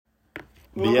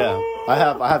But yeah,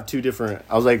 I have two different.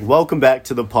 I was like, welcome back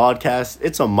to the podcast.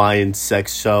 It's a Mayan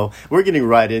sex show. We're getting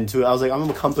right into it. I was like, I'm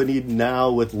accompanied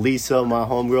now with Lisa, my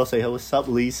homegirl. Say, hey, what's up,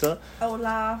 Lisa?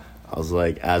 Hola. I was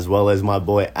like, as well as my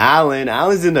boy Alan.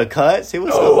 Alan's in the cut. Say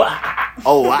what's up.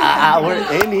 Oh wow,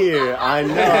 we're in here. I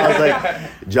know. I was like,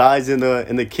 Jai's in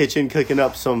the kitchen cooking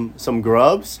up some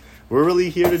grubs. We're really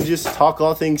here to just talk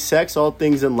all things sex, all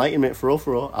things enlightenment, for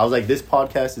real. I was like, this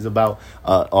podcast is about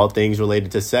all things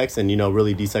related to sex and,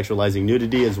 really desexualizing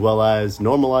nudity as well as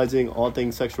normalizing all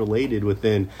things sex related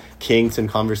within kinks and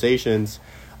conversations.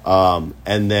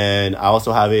 And then I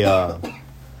also have a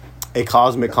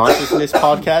cosmic consciousness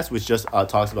podcast, which just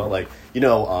talks about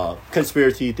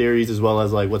conspiracy theories as well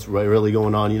as like what's really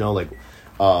going on, like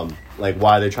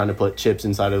why they're trying to put chips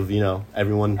inside of,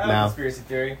 everyone I have now. a conspiracy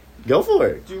theory. Go for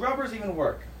it. Do rubbers even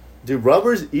work? Do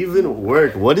rubbers even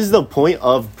work? What is the point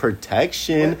of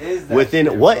protection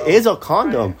within what is a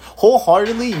condom? Right.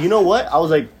 Wholeheartedly, you know what? I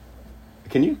was like,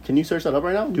 can you search that up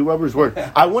right now? Do rubbers work?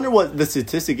 I wonder what the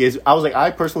statistic is. I was like, I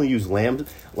personally use lambskin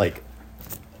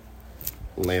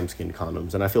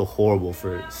condoms, and I feel horrible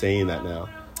for saying that now.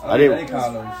 I didn't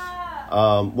condoms.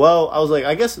 Well, I was like,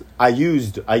 I guess I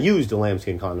used the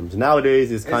lambskin condoms. Nowadays,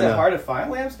 it's kind of... Is it hard to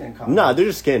find lambskin condoms? Nah, they're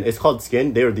just skin. It's called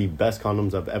skin. They're the best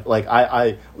condoms I've ever...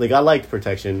 I liked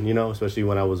protection, especially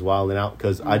when I was wilding out,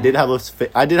 because I did have a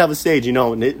stage, and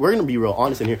we're going to be real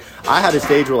honest in here. I had a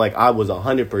stage where, I was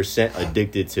 100%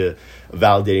 addicted to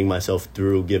validating myself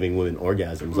through giving women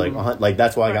orgasms. Like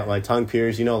that's why I got my tongue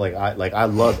pierced, I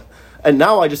love... And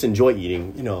now I just enjoy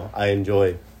eating, I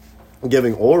enjoy...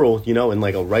 giving oral, in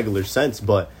a regular sense,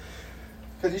 but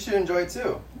because you should enjoy it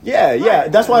too. Yeah.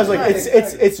 That's why I was like,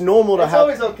 it's normal to have.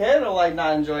 It's always okay to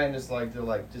not enjoy and just do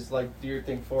your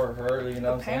thing for her.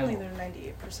 Apparently, they're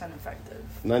 98% effective.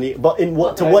 90, but in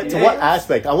what to what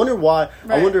aspect? I wonder why.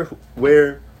 Right. I wonder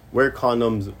where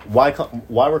condoms. Why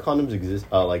were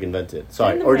condoms invented?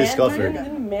 Sorry, or discovered.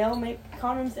 Didn't male make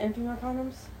condoms and female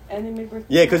condoms? And they make birth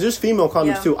control. Yeah, because there's female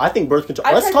condoms too. I think birth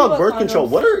control. Let's talk birth control.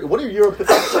 What are your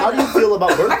how do you feel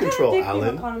about birth control,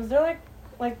 Alan? Condoms. They're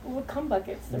like little cum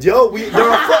buckets. They're a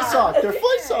foot sock. They're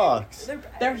foot socks.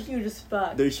 They're huge as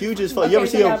fuck. They're huge as fuck. You ever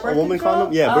see a woman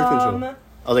condom? Yeah, birth control. I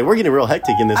was like, we're getting real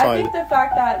hectic in this. I think the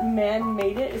fact that man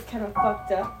made it is kind of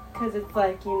fucked up because it's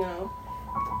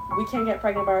we can't get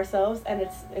pregnant by ourselves, and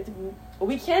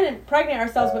we can impregnate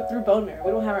ourselves but through bone marrow.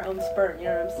 We don't have our own sperm. You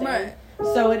know what I'm saying? Right.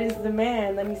 So it is the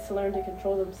man that needs to learn to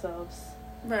control themselves.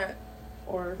 Right.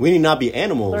 Or we need not be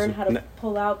animals. Learn how to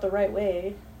pull out the right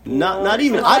way. Not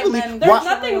even. I believe there's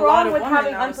nothing wrong with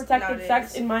having unprotected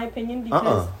sex, in my opinion,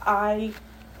 because I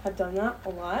have done that a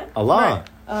lot. Right.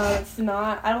 It's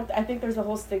not. I think there's a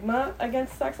whole stigma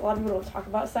against sex. A lot of people don't talk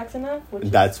about sex enough.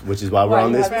 Which is why we're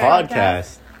on this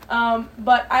podcast.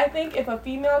 But I think if a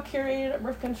female curated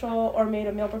birth control or made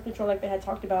a male birth control like they had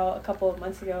talked about a couple of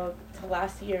months ago to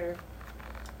last year,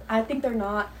 I think they're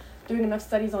not doing enough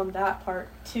studies on that part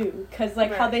too. Because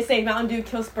how they say Mountain Dew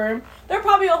kills sperm, there are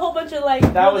probably a whole bunch of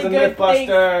that really was a good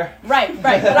Mythbuster. Things. Right.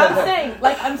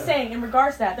 But I'm saying in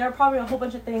regards to that, there are probably a whole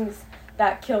bunch of things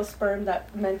that kill sperm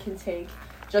that men can take.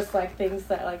 Just like things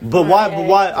that But why?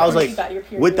 I was like,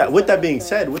 with that being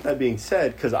said,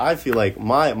 because I feel like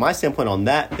my standpoint on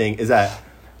that thing is that,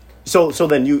 so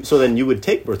then you would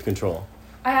take birth control.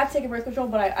 I have taken birth control,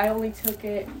 but I only took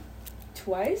it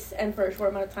twice and for a short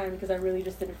amount of time because I really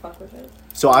just didn't fuck with it.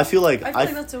 So I feel like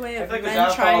that's a way of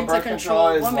men trying to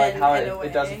control women in a way.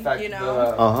 It does affect the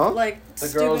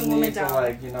girls need to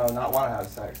not want to have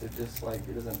sex. It just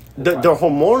it doesn't. Their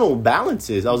hormonal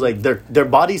balances. I was like their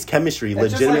body's chemistry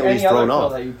legitimately is thrown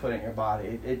off. That you put in your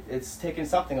body, it's taking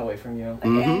something away from you.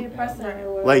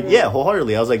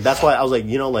 Wholeheartedly. I was like, that's why I was like,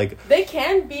 they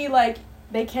can be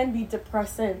they can be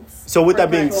depressants. So with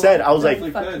that being said, I was like,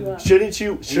 shouldn't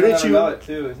you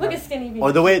look at skinny beans.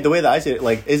 Or the way that I say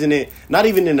it, isn't it not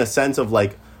even in a sense of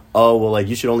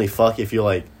you should only fuck if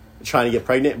you're trying to get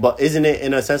pregnant, but isn't it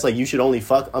in a sense you should only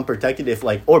fuck unprotected if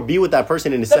or be with that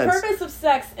person in a sense? The purpose of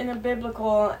sex in a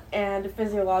biblical and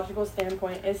physiological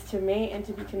standpoint is to mate and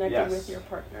to be connected with your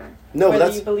partner. No,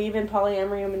 whether you believe in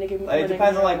polyamory or monogamy. It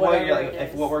depends on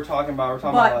what we're talking about. We're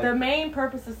talking about the main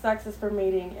purpose of sex is for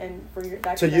mating and for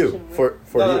that to you for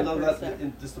that's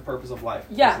just the purpose of life.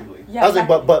 Basically. Yeah. I was like,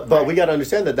 but we gotta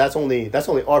understand that that's only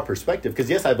our perspective. Because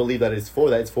yes, I believe that it's for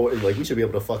that. It's for we should be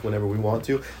able to fuck whenever we want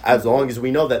to, as long as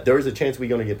we know that there is a chance we're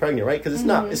gonna get pregnant, right? Because it's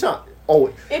not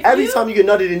always. Every time you get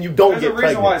nutted and you don't get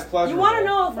pregnant. You want to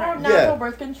know a form of natural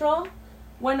birth control?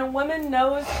 When a woman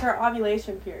knows her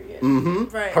ovulation period,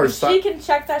 right? She can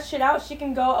check that shit out. She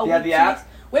can go a week, 2 weeks.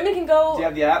 Women can go. Do you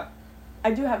have the app?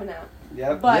 I do have an app.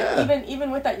 Yep. But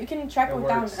even with that, you can check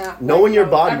without an app. Knowing your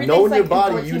body,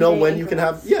 you know when you can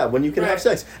have have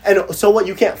sex. And so what?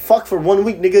 You can't fuck for 1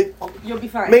 week, nigga. You'll be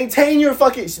fine. Maintain your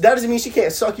fucking. That doesn't mean she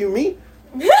can't suck your meat.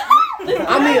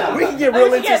 I mean, we can get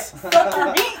real into suck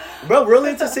your meat. Bro, really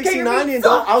into 69 and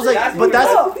go. I was like, but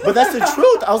that's the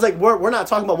truth. I was like, we're not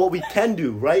talking about what we can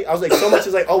do, right? I was like, so much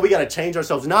is like, oh, we gotta change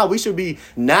ourselves. Nah, we should be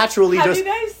naturally just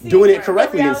doing it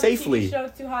correctly and safely. TV show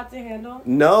Too Hot to Handle?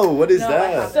 No, what is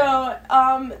that? So,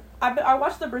 I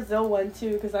watched the Brazil one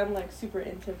too because I'm like super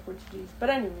into Portuguese. But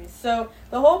anyways, so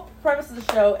the whole premise of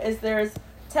the show is there's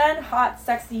 10 hot,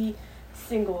 sexy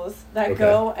singles that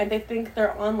go and they think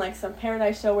they're on like some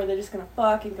paradise show where they're just gonna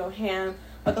fuck and go ham.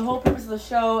 But the whole purpose of the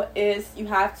show is you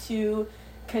have to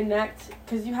connect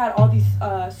because you had all these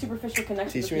superficial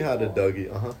connections. Teach me how to Dougie.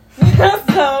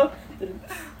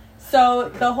 So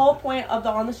the whole point of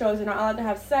on the show is you're not allowed to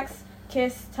have sex,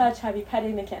 kiss, touch, heavy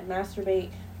petting. They can't masturbate.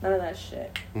 None of that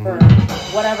shit for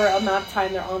whatever amount of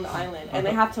time they're on the island, and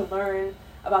they have to learn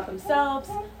about themselves,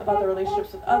 about their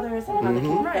relationships with others, and how they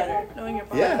can be better. Knowing your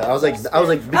body. Yeah, I was like,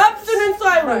 abstinence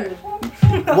island.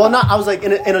 Well, not. I was like,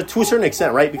 to a certain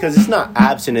extent, right? Because it's not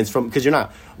abstinence because you're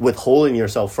not withholding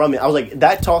yourself from it. I was like,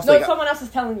 that talks like someone else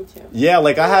is telling you to. Yeah,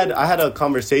 like I had a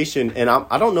conversation, and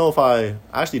I don't know if I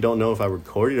actually don't know if I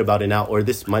recorded about it now, or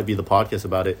this might be the podcast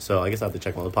about it. So I guess I have to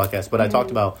check on the podcast. But I talked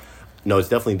about. No, it's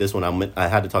definitely this one. I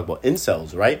had to talk about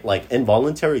incels, right? Like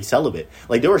involuntary celibate.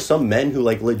 Like there were some men who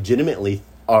like legitimately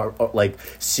are like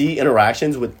see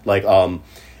interactions with like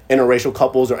interracial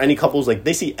couples or any couples, like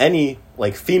they see any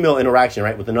like female interaction,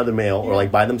 right, with another male or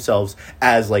like by themselves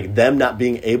as like them not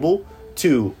being able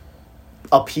to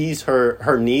appease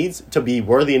her needs to be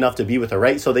worthy enough to be with her,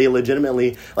 right? So they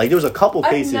legitimately like there was a couple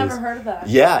cases. I've never heard of that.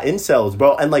 Yeah, incels,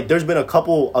 bro. And like there's been a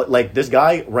couple like this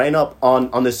guy ran up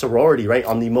on this sorority, right,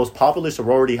 on the most popular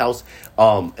sorority house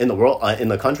in the world, in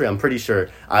the country. I'm pretty sure.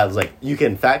 I was like, you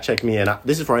can fact check me, and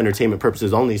this is for entertainment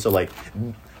purposes only. So like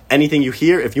anything you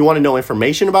hear, if you want to know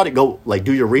information about it, go like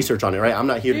do your research on it, right? I'm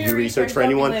not here to do research for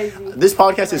anyone. This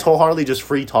podcast is wholeheartedly just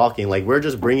free talking. Like we're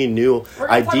just bringing new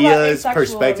ideas,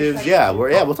 perspectives. Yeah,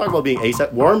 we'll talk about being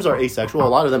asexual. Worms are asexual. A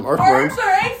lot of them earthworms. Worms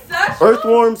are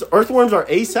asexual. Earthworms are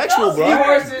asexual,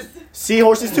 bro.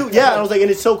 Seahorses too. Yeah, and I was like, and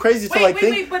it's so crazy to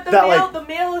think but the that male, like the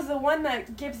male is the one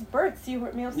that gives birth.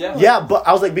 Male. Yeah, but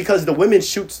I was like, because the women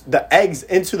shoots the eggs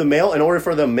into the male in order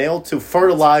for the male to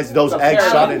fertilize those eggs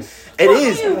shot in.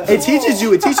 It teaches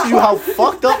you how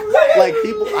fucked up like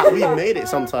people we made it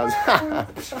sometimes.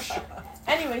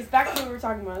 Anyways, back to what we were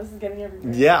talking about. This is getting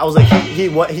everywhere. Yeah, I was like, he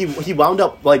wound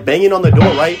up like banging on the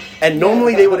door, right? And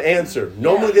normally they would answer.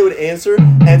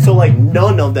 And so like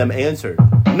none of them answered.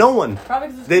 No one.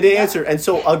 They didn't answer. And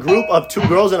so a group of 2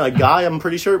 girls and a guy, I'm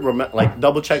pretty sure, like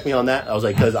double check me on that. I was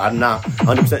like, because I'm not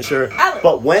 100% sure.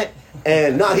 But went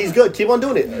and he's good. Keep on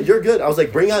doing it. You're good. I was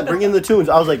like, bring in the tunes.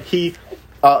 I was like, he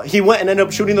went and ended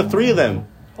up shooting the 3 of them.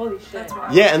 Holy shit.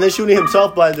 Yeah, and then shooting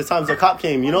himself by the time the cop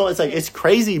came. You know, it's like, it's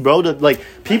crazy, bro. Like,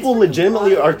 people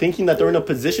legitimately are thinking that they're in a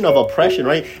position of oppression,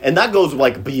 right? And that goes,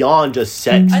 like, beyond just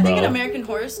sex, I think in American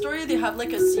Horror Story, they have,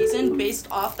 like, a season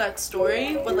based off that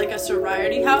story with, like, a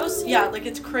sorority house. Yeah, like,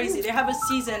 it's crazy. They have a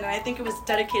season, and I think it was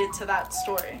dedicated to that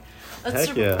story. That's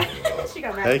Heck yeah. She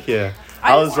got mad. Heck yeah.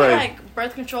 I was like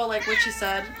birth control, like what she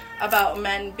said about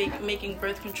men making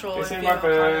birth control and female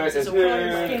condoms is a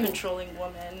way of controlling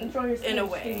women in a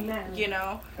way, you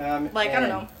know? Like, I don't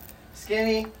know.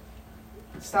 Skinny,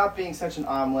 stop being such an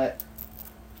omelet.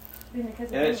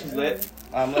 Yeah, she's lit.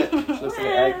 Omelet. She looks like an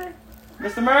egg.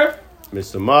 Mr. Murph.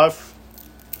 Mr. Muff.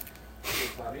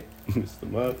 Mr.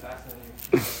 Muff.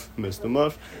 Mr.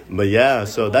 Muff. But yeah,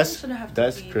 so that's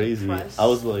crazy. Depressed. I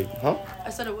was like, huh? I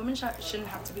said a woman shouldn't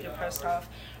have to be depressed off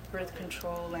birth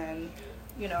control and,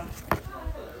 you know.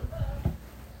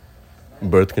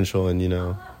 Birth control and, you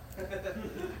know.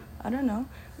 I don't know.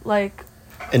 Like,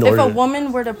 if a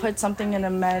woman were to put something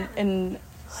in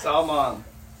Salmon.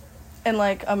 In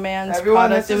like a man's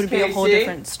product, it would be a whole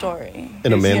different story.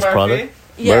 In a man's product?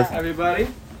 Yeah. Murph? Everybody.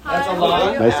 Hi. That's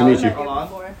Alon. Nice to meet you.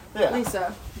 Yeah.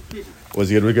 Lisa. Was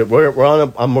it good? We're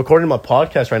on I'm recording my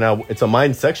podcast right now. It's a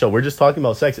mind sex show. We're just talking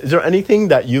about sex. Is there anything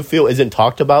that you feel isn't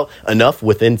talked about enough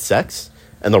within sex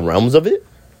and the realms of it?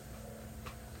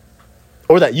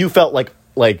 Or that you felt like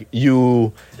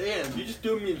you... Damn, you just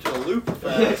threw me into a loop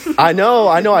fast. I know,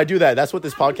 I do that. That's what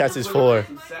this podcast is for.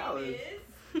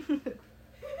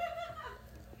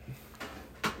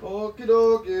 Okie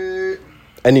dokie.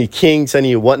 Any kinks,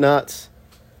 any whatnots?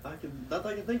 That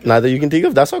I can think of. Not that you can think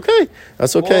of? That's okay.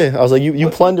 That's okay. Well, I was like, you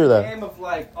plunder that. Game of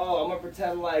like, oh, I'm going to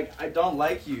pretend like I don't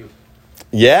like you.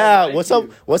 Yeah, what's up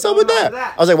with that?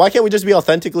 I was like, why can't we just be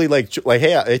authentically like,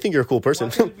 hey, I think you're a cool person.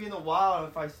 Why can't we be in the wild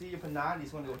if I see you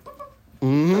Panani's when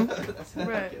Mm-hmm.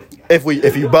 Right. If we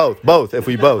both.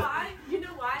 You know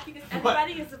why? Because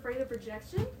everybody is afraid of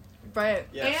rejection. Right.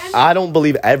 Yes. And I don't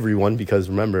believe everyone because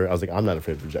remember, I was like, I'm not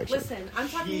afraid of rejection. listen, I'm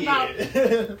talking about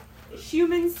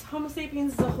humans, Homo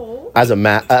sapiens as a whole. I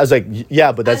was like,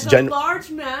 yeah, but that's as a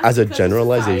large mass. as a because of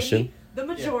generalization. society, the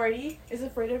majority is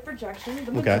afraid of rejection.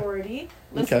 The Okay. majority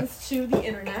listens to the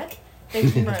internet.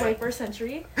 Thank you, the 21st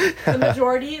century. The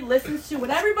majority listens to what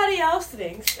everybody else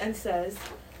thinks and says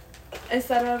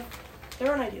instead of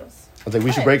their own ideals. I was like,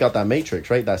 we should break out that matrix,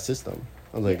 right? That system.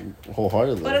 I was like,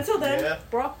 wholeheartedly. But until then, Yeah.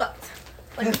 we're all fucked.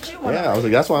 Like, what you want? Yeah, I was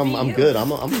like, that's why I'm good. I'm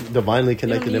divinely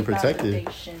connected and protected.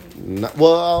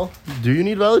 Well, do you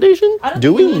need validation? I don't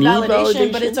Do think we you need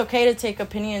validation, but validation? it's okay to take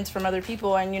opinions from other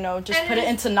people and just put it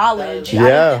into knowledge.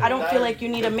 Yeah. I don't feel like you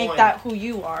need to make that who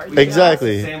you are.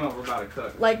 Exactly. It's the same what we're about to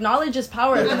cook. Like, knowledge is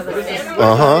power at the end of the day.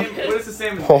 Uh-huh. What is the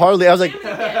same? Wholeheartedly, I was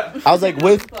like,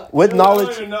 with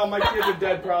knowledge. No, my kids are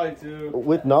dead probably too.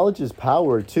 With knowledge is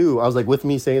power too. I was like, with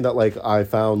me saying that, like, I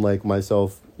found like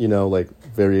myself, like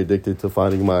very addicted to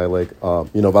finding my like,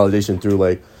 validation through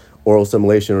like oral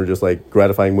stimulation or just like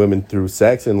gratifying women through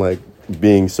sex and like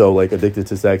being so like addicted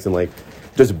to sex and like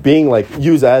just being like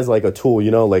used as like a tool,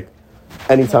 like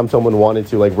anytime someone wanted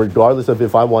to, like regardless of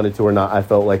if I wanted to or not, I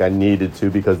felt like I needed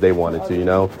to because they wanted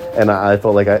to, and I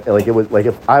felt like it was like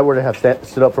if I were to have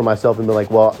stood up for myself and been like,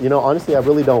 well, honestly, I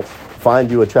really don't find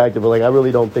you attractive, or like I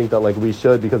really don't think that like we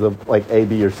should because of like A,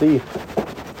 B, or C.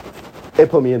 It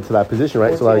put me into that position,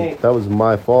 right? So like that was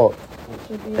my fault.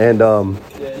 And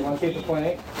Yeah, you want to keep the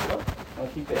 0.8? Want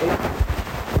to keep the 8?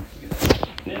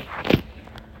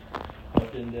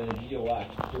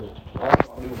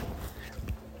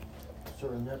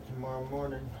 Serving that tomorrow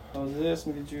morning. How's this?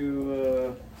 Let me get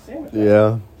you sandwich.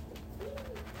 yeah.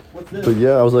 What's this? But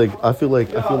yeah, I was like, I feel like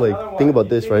think about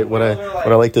this, right? What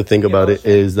I like to think about it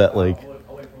is that like,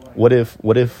 what if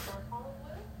what I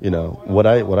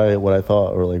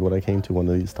thought or like what I came to one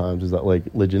of these times is that like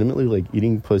legitimately like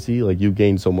eating pussy, like you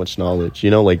gain so much knowledge,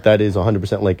 like that is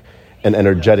 100% like an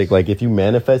energetic, like if you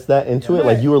manifest that into it,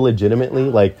 like you are legitimately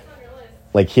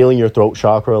like healing your throat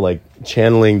chakra, like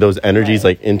channeling those energies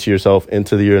like into yourself,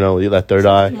 into the that third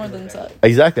eye. More than sex.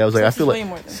 Exactly. I was like, Sex I feel is way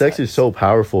more like than sex sex. is so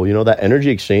powerful. That energy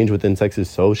exchange within sex is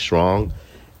so strong,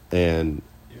 and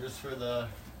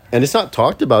it's not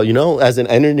talked about, as an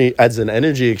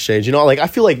energy exchange. Like I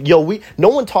feel like no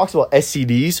one talks about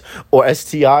STDs or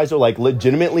STIs or like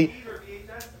legitimately.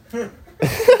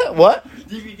 What?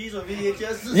 DVDs or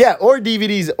VHS? Yeah, or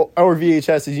DVDs or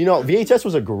VHSs. VHS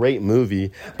was a great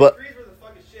movie, but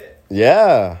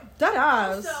yeah. That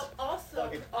ass.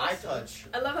 Also, Eye touch.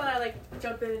 I love how I like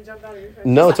jump in and jump out of your face.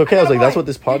 No, it's okay. I was like, that's what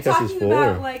this You're podcast is talking for.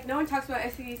 about, like, no one talks about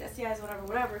STDs, STIs,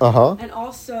 whatever. Uh-huh. And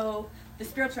also the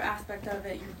spiritual aspect of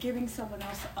it. You're giving someone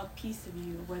else a piece of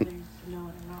you, whether you know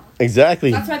it or not.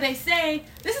 Exactly. That's why they say,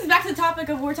 this is back to the topic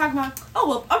of what we're talking about. Oh,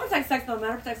 well, unprotected sex don't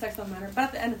matter, protected sex don't matter. But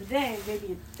at the end of the day, maybe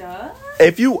it does.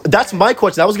 That's my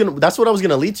question. That's what I was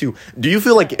gonna lead to. Do you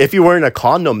feel like if you're wearing a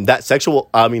condom, that sexual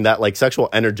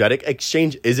energetic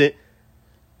exchange isn't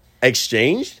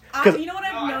exchanged? You know what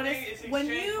I've noticed?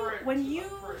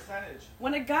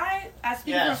 When a guy,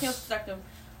 speaking from a female perspective,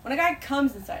 when a guy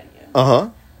comes inside of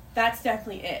you, that's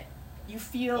definitely it. You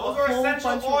feel Those a are whole essential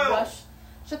bunch oils. of rush.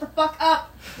 Shut the fuck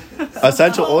up.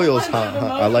 Essential A whole oils, bunch of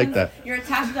I like emotions. that. You're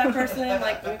attached to that person,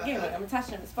 like again, like I'm attached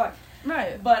to him as fuck.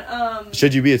 Right. But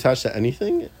Should you be attached to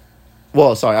anything?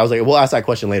 Well, sorry, I was like, we'll ask that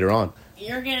question later on.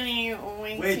 you're getting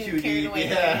Way too carried deep. away.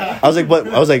 Yeah. I was like,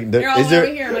 You're all over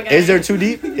here, my guy. is there too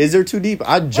deep? Is there too deep?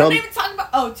 I What are jumped. they even talking about?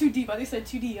 Oh, too deep. I think said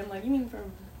 2D. I'm like, you mean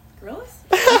from gorillas?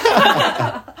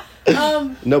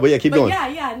 No, but yeah, keep going.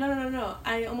 Yeah, no.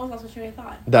 I almost lost my train of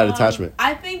thought. That attachment.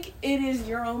 I think it is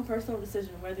your own personal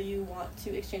decision whether you want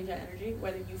to exchange that energy,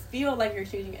 whether you feel like you're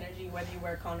exchanging energy, whether you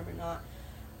wear a condom or not.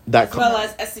 As well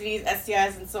as STDs,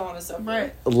 STIs, and so on and so forth.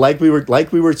 Right. like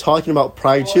we were talking about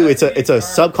prior to, it's a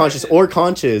subconscious or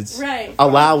conscious Right.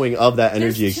 allowing of that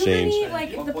energy There's too exchange. many,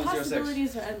 like, the 1.06.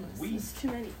 possibilities are endless. There's too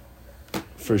many.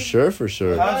 For sure.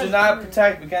 Condoms do not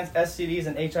protect against STDs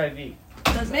and HIV.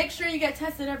 Make sure you get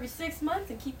tested every 6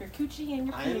 months and keep your coochie and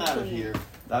your I am pee out of clean. here.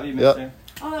 Love you, Yep. mister.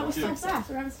 Oh, that was so Okay. fast.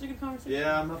 We're having such a good conversation.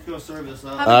 Yeah, I'm not feeling service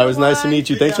now. Have It was nice to meet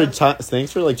you.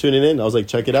 Thanks for like tuning in. I was like,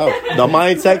 check it out. The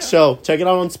Mind Sex Show. Check it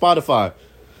out on Spotify.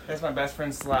 That's my best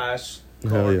friend / Hell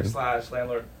coworker yeah. /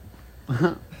 landlord.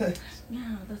 Yeah,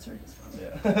 that's where he's from.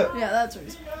 Yeah. Yeah, that's where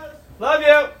he's from. Love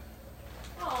you.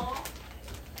 Aww.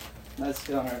 Let's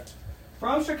get on her.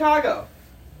 From Chicago.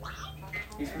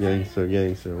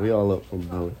 Gangster. We all up from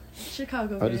Bowie.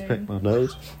 Chicago. I just picked my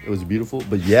nose. It was beautiful,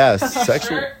 but yeah,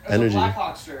 sexual energy.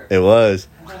 It was.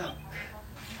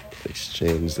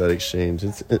 That exchange.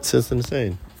 It's just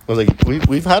insane. I was like,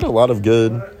 we've had a lot of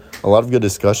good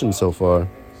discussions so far.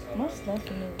 Most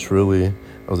definitely. Truly,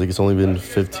 I was like, it's only been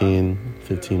 15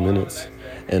 minutes,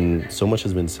 and so much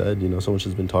has been said. So much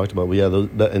has been talked about. But yeah,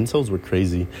 the incels were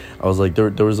crazy. I was like,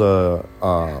 there was a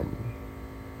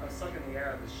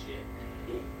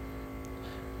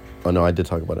Oh no, I did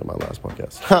talk about it in my last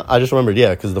podcast. I just remembered,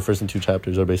 because the first and 2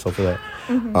 chapters are based off of that.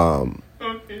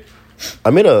 I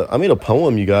made a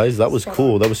poem, you guys. That was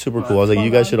cool. That was super cool. I was like,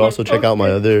 you guys should also check out my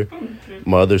other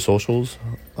socials.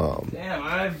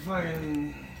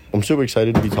 I'm super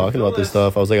excited to be talking about this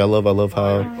stuff. I was like, I love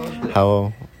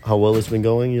how well it's been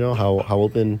going. How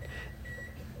open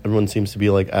everyone seems to be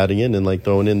like adding in and like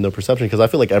throwing in the perception, because I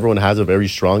feel like everyone has a very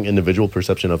strong individual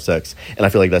perception of sex, and I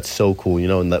feel like that's so cool,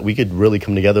 and that we could really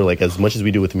come together, like as much as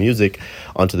we do with music,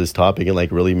 onto this topic and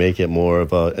like really make it more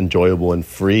of a enjoyable and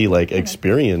free like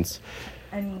experience.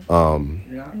 I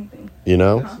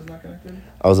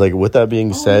was like, with that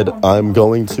being said, I'm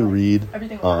going to read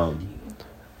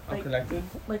connected?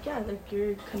 Like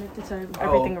you're connected to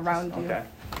everything around you. Okay.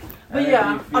 But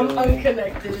yeah, I'm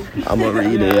unconnected. I'm gonna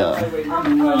read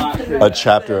a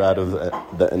chapter out of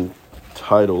the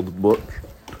entitled book.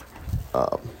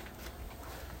 So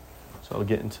I'll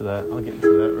get into that. Right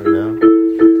now.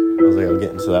 I was like, I'll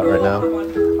get into that right now.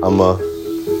 I'm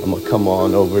gonna come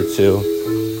on over to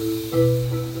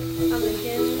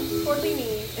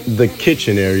the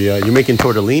kitchen area. You're making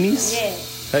tortellinis? Yeah.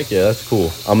 Heck yeah, that's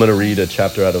cool. I'm gonna read a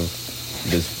chapter out of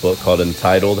this book called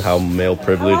entitled How Male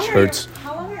Privilege Hurts.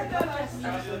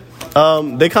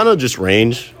 They kind of just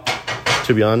range,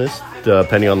 to be honest,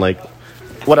 depending on like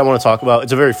what I want to talk about.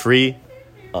 It's a very free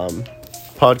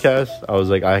podcast. I was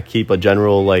like, I keep a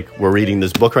general, like, we're reading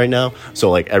this book right now, so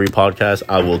like every podcast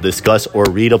I will discuss or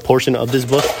read a portion of this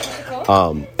book,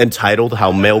 entitled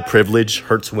How Male Privilege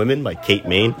Hurts Women by Kate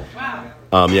Main.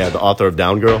 The author of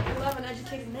Down Girl. We love an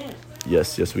educated man.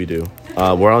 Yes, we do.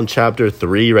 We're on chapter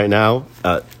 3 right now.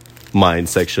 Mind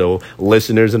Sex Show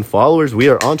listeners and followers, we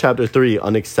are on chapter 3,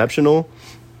 Unexceptional,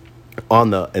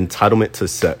 on the entitlement to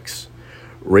sex.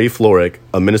 Ray Florek,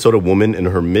 a Minnesota woman in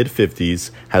her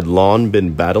mid-50s, had long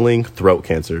been battling throat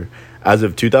cancer. As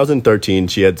of 2013,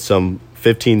 she had some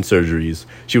 15 surgeries.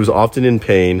 She was often in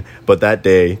pain, but that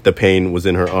day, the pain was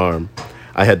in her arm.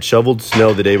 I had shoveled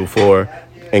snow the day before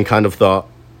and kind of thought,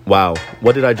 wow,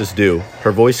 what did I just do?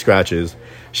 Her voice scratches.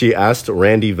 She asked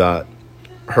Randy Vatt,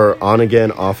 her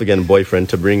on-again, off-again boyfriend,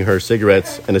 to bring her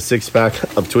cigarettes and a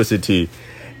 6-pack of Twisted Tea,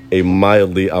 a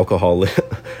mildly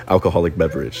alcoholic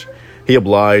beverage. He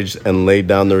obliged and laid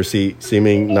down the receipt,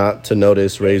 seeming not to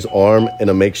notice Ray's arm in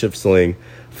a makeshift sling,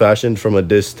 fashioned from a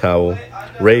dish towel.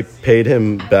 Ray paid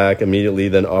him back immediately,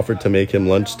 then offered to make him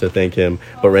lunch to thank him,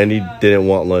 but Randy didn't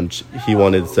want lunch. He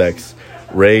wanted sex.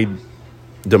 Ray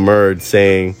demurred,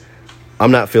 saying,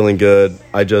 I'm not feeling good.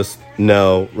 I just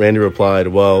know. Randy replied,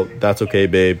 well, that's okay,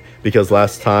 babe, because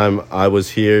last time I was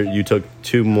here, you took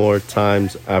 2 more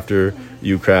times after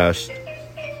you crashed.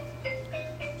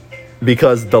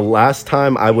 Because the last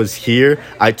time I was here,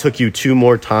 I took you 2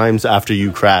 more times after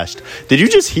you crashed. Did you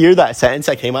just hear that sentence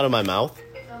that came out of my mouth?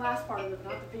 The last part of it,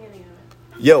 not the beginning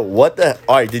of it. Yo, what the?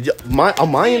 All right, did you?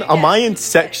 Am I in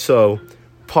Sex Show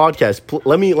podcast?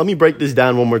 Let me break this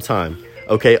down one more time.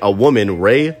 Okay, a woman,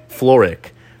 Ray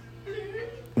Florek,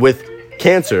 with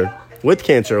cancer,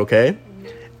 okay,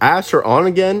 asked her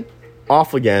on-again,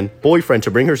 off-again boyfriend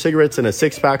to bring her cigarettes and a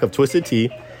 6-pack of Twisted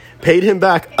Tea, paid him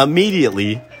back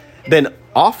immediately, then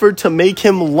offered to make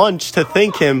him lunch to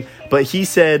thank him, but he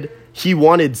said he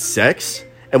wanted sex,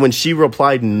 and when she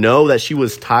replied no, that she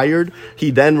was tired,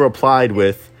 he then replied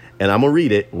with, and I'm gonna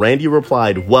read it, Randy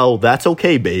replied, well, that's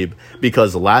okay, babe,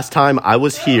 because last time I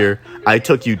was here, I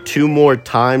took you 2 more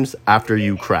times after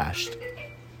you crashed.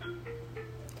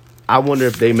 I wonder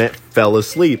if they meant fell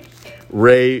asleep.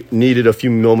 Ray needed a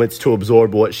few moments to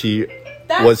absorb what she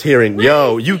was hearing. Crazy.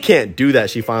 Yo, you can't do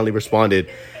that, she finally responded.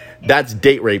 That's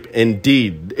date rape,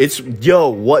 indeed. It's,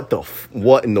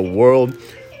 what in the world?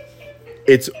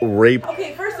 It's rape.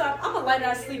 Okay, first off, I'm a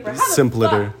light-ass sleeper. How the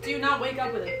fuck do you not wake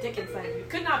up with a dick inside you? It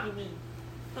could not be me.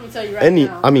 Let me tell you right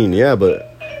now. I mean, yeah,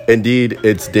 but indeed,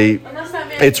 it's date.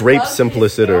 It's rape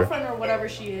simpliciter. Or whatever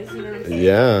she is, you know what I'm saying?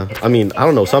 Yeah, I mean, I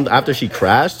don't know. After she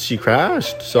crashed.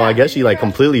 So yeah, I guess she like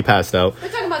completely passed out. We're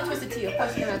talking about Twisted Tea. Of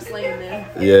course, you're gonna have slang in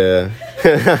there.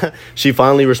 Yeah. She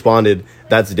finally responded,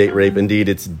 that's date rape. Indeed,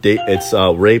 it's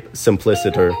rape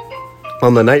simpliciter.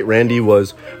 On the night Randy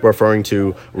was referring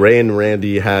to, Ray and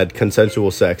Randy had consensual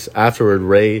sex. Afterward,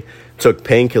 Ray took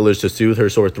painkillers to soothe her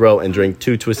sore throat and drank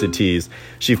 2 twisted teas.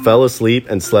 She fell asleep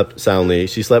and slept soundly.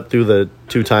 She slept through the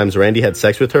 2 times Randy had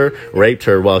sex with her, raped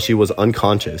her while she was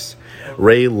unconscious.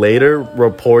 Ray later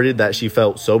reported that she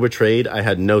felt so betrayed, I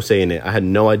had no say in it. I had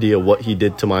no idea what he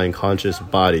did to my unconscious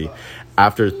body.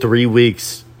 After 3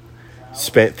 weeks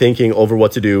spent thinking over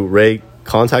what to do, Ray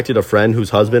contacted a friend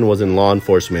whose husband was in law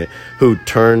enforcement, who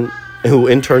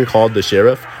in turn called the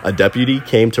sheriff. A deputy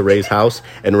came to Ray's house,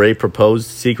 and Ray proposed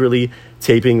secretly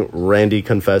taping Randy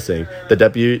confessing.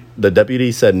 The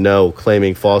deputy said no,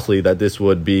 claiming falsely that this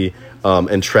would be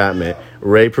entrapment.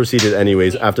 Ray proceeded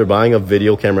anyways. After buying a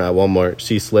video camera at Walmart,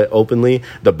 she slit openly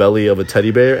the belly of a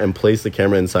teddy bear and placed the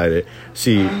camera inside it.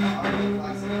 She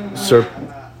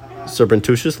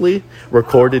surreptitiously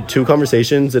recorded 2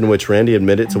 conversations in which Randy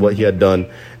admitted to what he had done.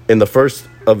 In the first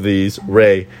of these,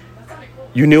 Ray,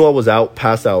 you knew I was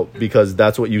passed out, because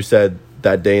that's what you said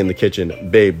that day in the kitchen.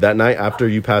 Babe, that night after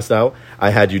you passed out,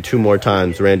 I had you 2 more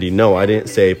times. Randy, no, I didn't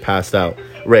say passed out.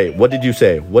 Ray, what did you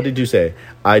say? What did you say?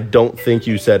 I don't think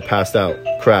you said passed out.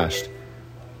 Crashed.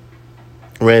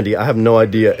 Randy, I have no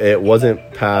idea. It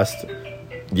wasn't passed.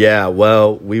 Yeah,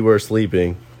 well, we were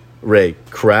sleeping. Ray,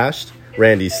 crashed?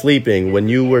 Randy, sleeping. When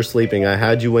you were sleeping. I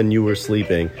had you when you were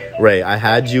sleeping. Ray, I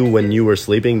had you when you were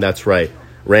sleeping. That's right.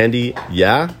 Randy,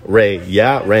 yeah? Ray,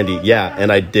 yeah? Randy, yeah.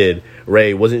 And I did.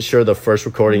 Ray wasn't sure the first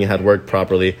recording had worked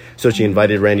properly, so she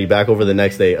invited Randy back over the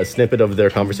next day. A snippet of their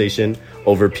conversation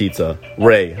over pizza.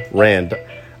 Ray, Rand,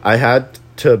 I had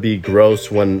to be gross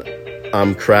when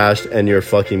I'm crashed and you're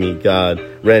fucking me. God.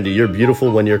 Randy, you're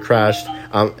beautiful when you're crashed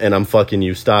and I'm fucking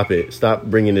you. Stop it. Stop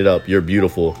bringing it up. You're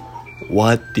beautiful.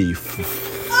 What the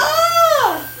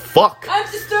fuck? I'm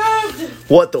disturbed.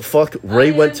 What the fuck?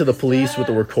 Ray went to the police with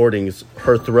the recordings.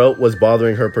 Her throat was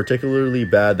bothering her particularly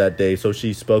bad that day, so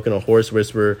she spoke in a hoarse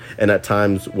whisper and at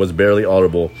times was barely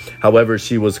audible. However,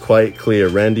 she was quite clear.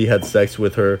 Randy had sex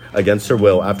with her against her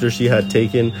will after she had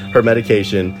taken her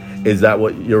medication. Is that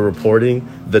what you're reporting?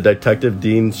 The detective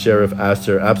Dean Sheriff asked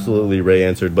her. Absolutely, Ray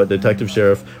answered, but Detective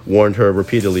Sheriff warned her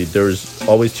repeatedly. There's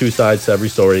always 2 sides to every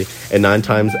story, and 9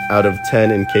 times out of 10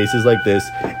 in cases like this,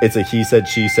 it's a he said,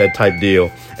 she said type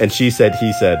deal. And she said,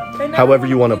 he said. However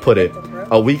you want to put it.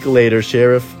 A week later,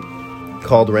 Sheriff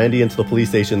called Randy into the police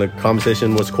station. The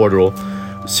conversation was cordial.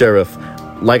 Sheriff,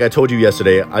 like I told you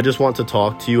yesterday, I just want to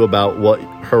talk to you about what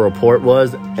her report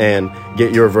was and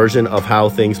get your version of how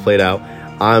things played out.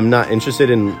 I'm not interested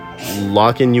in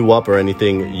locking you up or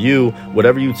anything.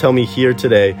 Whatever you tell me here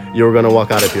today, you're going to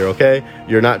walk out of here, okay?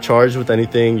 You're not charged with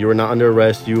anything. You are not under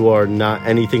arrest. You are not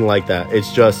anything like that.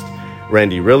 It's just,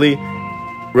 Randy, really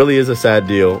is a sad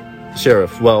deal.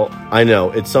 Sheriff, well, I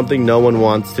know. It's something no one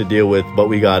wants to deal with, but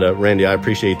we gotta. Randy, I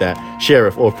appreciate that.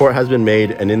 Sheriff, a report has been made,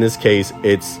 and in this case,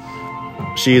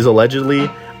 she is allegedly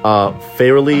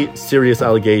fairly serious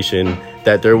allegation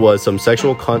that there was some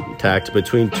sexual contact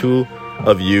between 2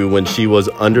 of you when she was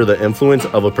under the influence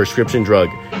of a prescription drug,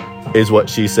 is what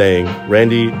she's saying.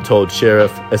 Randy told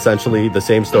Sheriff essentially the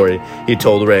same story he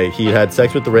told Ray. He had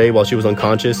sex with Ray while she was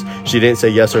unconscious. She didn't say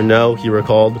yes or no, he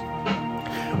recalled.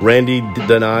 Randy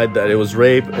denied that it was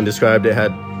rape and described it had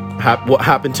what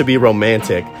happened to be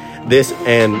romantic. This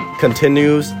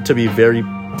continues to be very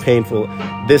painful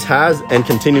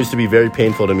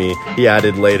to me, he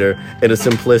added later, in a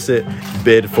simplistic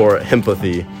bid for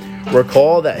empathy.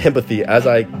 Recall that empathy, as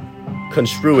I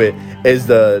construe it, is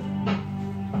the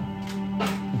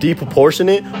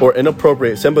disproportionate or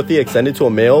inappropriate sympathy extended to a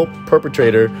male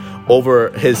perpetrator over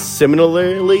his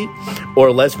similarly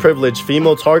or less privileged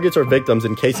female targets or victims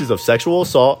in cases of sexual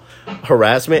assault,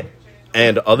 harassment,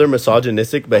 and other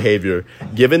misogynistic behavior.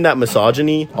 Given that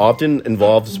misogyny often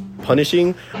involves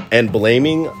punishing and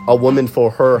blaming a woman for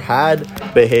her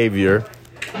behavior,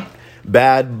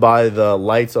 bad by the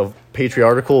lights of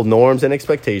patriarchal norms and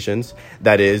expectations,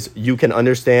 that is, you can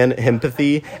understand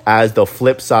empathy as the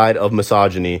flip side of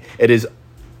misogyny.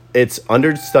 Its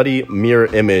understudy mirror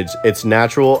image, its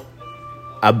natural,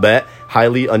 albeit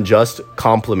highly unjust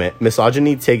complement.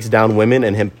 Misogyny takes down women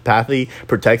and empathy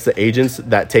protects the agents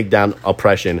that take down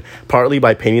oppression, partly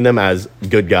by painting them as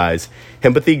good guys.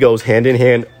 Empathy goes hand in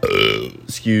hand.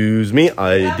 Excuse me,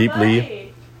 I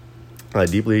deeply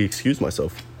excuse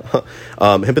myself.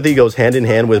 Empathy goes hand in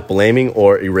hand with blaming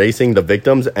or erasing the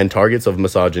victims and targets of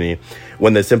misogyny.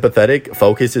 When the sympathetic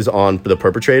focus is on the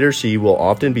perpetrator, she will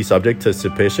often be subject to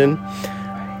suspicion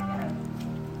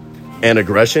and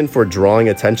aggression for drawing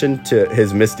attention to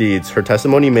his misdeeds. Her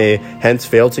testimony may hence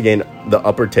fail to gain the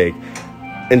upper take.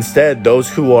 Instead, those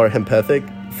who are empathic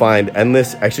find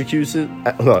endless excuses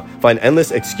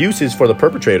for the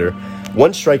perpetrator.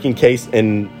 One striking case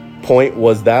in point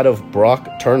was that of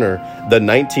Brock Turner, the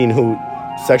 19 who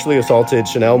sexually assaulted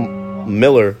Chanel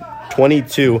Miller,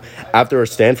 22, after a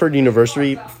Stanford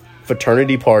University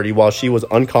fraternity party while she was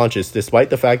unconscious, despite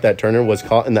the fact that Turner was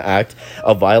caught in the act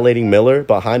of violating Miller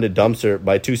behind a dumpster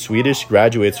by two Swedish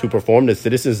graduates who performed a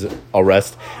citizen's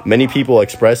arrest. Many people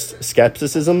expressed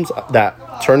skepticism that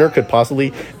Turner could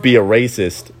possibly be a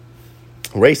racist.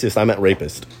 I meant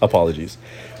rapist. Apologies.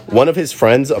 One of his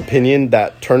friends' opinion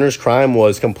that Turner's crime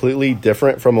was completely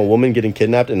different from a woman getting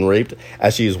kidnapped and raped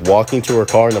as she is walking to her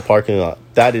car in the parking lot.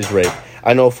 That is rape.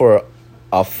 I know for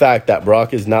a fact that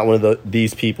Brock is not one of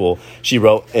these people, she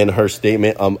wrote in her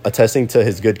statement, attesting to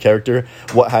his good character.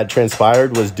 What had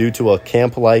transpired was due to a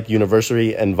camp-like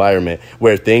university environment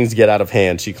where things get out of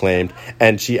hand, she claimed,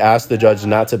 and she asked the judge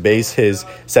not to base his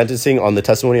sentencing on the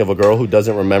testimony of a girl who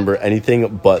doesn't remember anything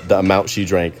but the amount she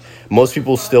drank. Most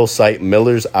people still cite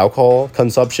Miller's alcohol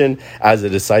consumption as a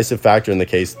decisive factor in the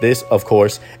case. This, of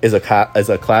course, is a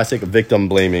classic victim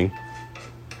blaming.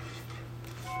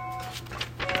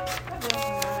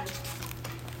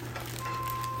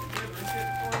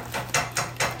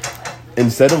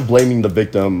 Instead of blaming the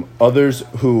victim, others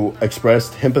who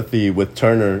expressed sympathy with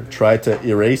Turner tried to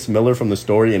erase Miller from the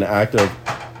story in an act of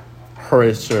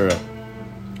Herscher,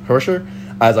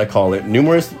 as I call it.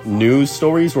 Numerous news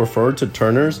stories referred to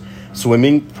Turner's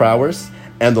swimming prowess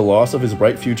and the loss of his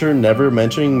bright future, never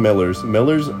mentioning Miller's.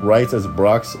 Miller's rights as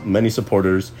Brock's many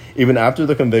supporters. Even after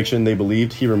the conviction, they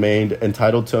believed he remained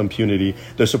entitled to impunity.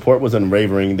 Their support was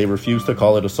unwavering. They refused to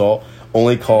call it assault,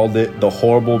 only called it the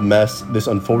horrible mess, this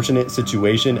unfortunate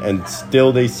situation, and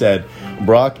still they said,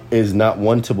 Brock is not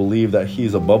one to believe that he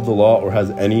is above the law or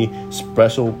has any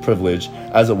special privilege.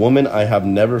 As a woman, I have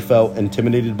never felt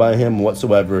intimidated by him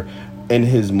whatsoever. In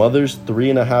his mother's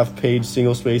 3.5-page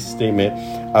single-spaced statement,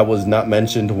 I was not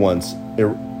mentioned once.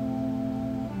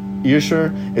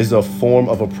 Erasure is a form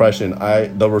of oppression.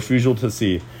 The refusal to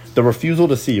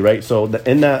see, right? So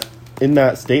in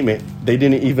that statement, they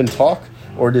didn't even talk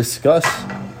or discuss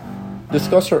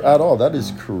her at all. That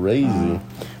is crazy.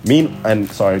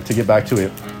 To get back to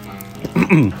it.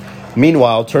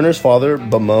 Meanwhile, Turner's father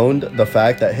bemoaned the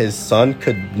fact that his son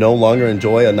could no longer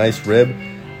enjoy a nice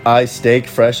rib-eye steak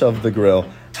fresh off the grill.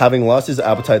 Having lost his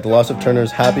appetite, the loss of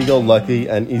Turner's happy-go-lucky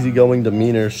and easygoing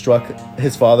demeanor struck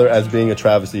his father as being a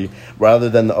travesty, rather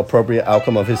than the appropriate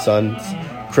outcome of his son's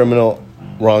criminal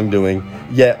wrongdoing.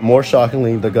 Yet, more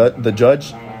shockingly, the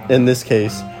judge in this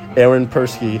case, Aaron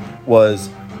Persky, was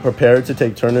prepared to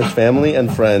take Turner's family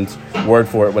and friends' word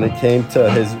for it when it came to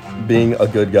his being a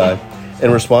good guy. In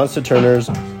response to Turner's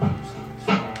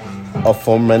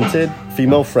aforementioned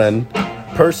female friend,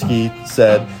 Persky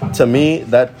said, "To me,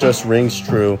 that just rings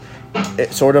true.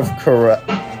 It sort of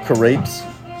corroborates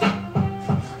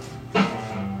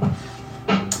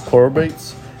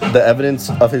the evidence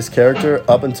of his character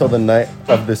up until the night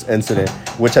of this incident,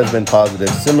 which has been positive."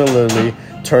 Similarly,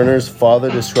 Turner's father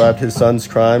described his son's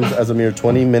crimes as a mere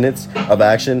 20 minutes of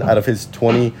action out of his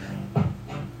 20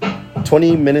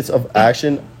 minutes of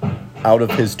action out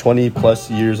of his 20-plus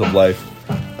years of life.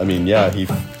 I mean, yeah, he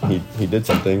did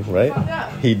something, right? Yeah.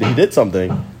 He did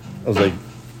something. I was like,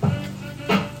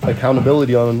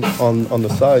 accountability on the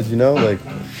sides, you know, like,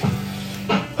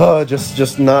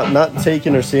 just not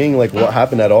taking or seeing like what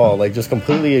happened at all, like just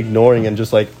completely ignoring and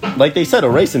just like they said,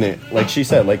 erasing it. Like she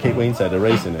said, like Kate Wayne said,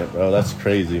 erasing it, bro. That's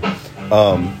crazy.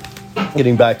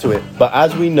 Getting back to it, but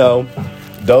as we know,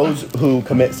 those who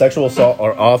commit sexual assault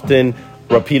are often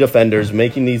repeat offenders,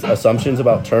 making these assumptions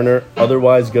about Turner,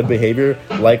 otherwise good behavior,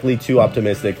 likely too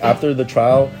optimistic. After the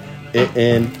trial, it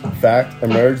in fact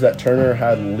emerged that Turner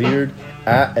had leered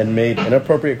at and made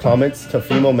inappropriate comments to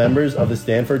female members of the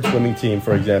Stanford swimming team,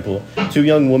 for example. 2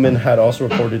 young women had also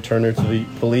reported Turner to the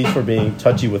police for being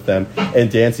touchy with them and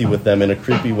dancing with them in a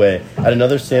creepy way. At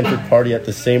another Stanford party at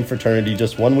the same fraternity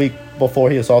just 1 week before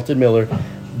he assaulted Miller,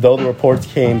 though the reports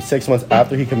came 6 months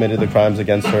after he committed the crimes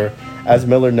against her. As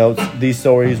Miller notes, these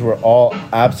stories were all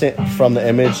absent from the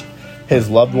image his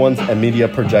loved ones and media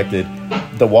projected.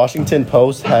 The Washington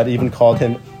Post had even called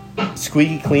him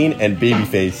squeaky clean and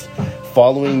babyface.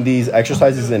 Following these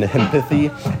exercises in empathy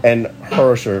and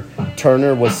Herscher,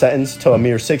 Turner was sentenced to a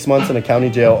mere 6 months in a county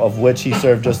jail, of which he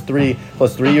served just 3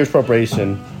 plus 3 years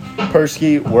probation.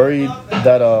 Persky worried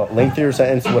that a lengthier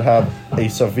sentence would have a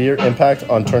severe impact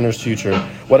on Turner's future.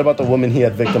 What about the women he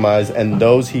had victimized and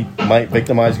those he might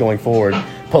victimize going forward?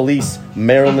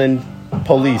 Maryland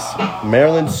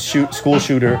school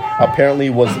shooter apparently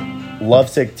was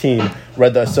lovesick teen,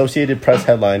 read the Associated Press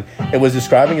headline. It was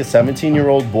describing a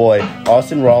 17-year-old boy,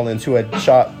 Austin Rollins, who had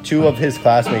shot 2 of his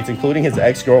classmates, including his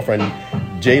ex-girlfriend,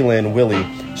 Jalen Willie.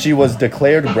 She was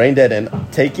declared brain dead and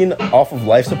taken off of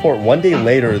life support 1 day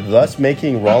later, thus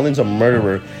making Rollins a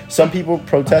murderer. Some people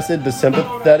protested the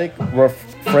sympathetic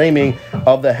framing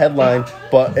of the headline,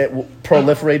 but it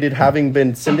proliferated, having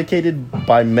been syndicated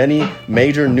by many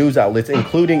major news outlets,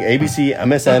 including ABC,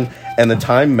 MSN, and the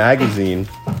Time magazine.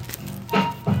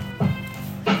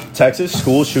 Texas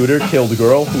school shooter killed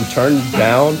girl who turned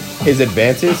down his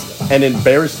advances and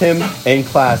embarrassed him in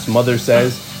class, mother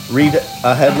says. Read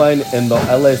a headline in the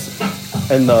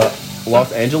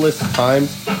Los Angeles Times.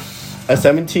 A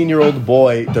 17-year-old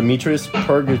boy, Demetrius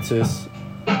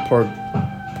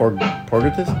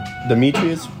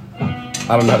Demetrius,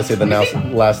 I don't know how to say the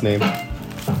last name.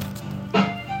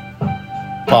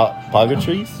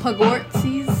 Pagortzis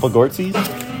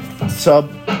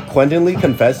subsequently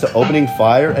confessed to opening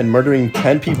fire and murdering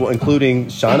 10 people, including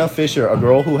Shauna Fisher, a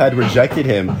girl who had rejected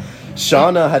him.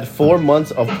 Shauna had 4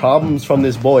 months of problems from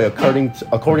this boy, according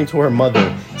to her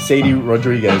mother, Sadie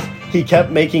Rodriguez. He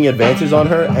kept making advances on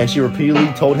her, and she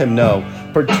repeatedly told him no.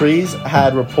 Patrice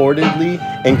had reportedly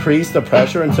increased the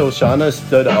pressure until Shauna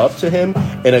stood up to him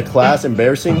in a class,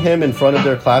 embarrassing him in front of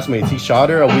their classmates. He shot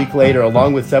her a week later,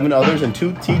 along with 7 others and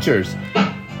 2 teachers.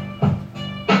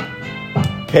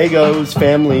 Pago's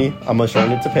family, I'm going to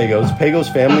shorten it to Pago's. Pago's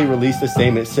family released a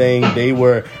statement saying they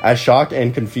were as shocked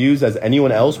and confused as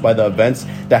anyone else by the events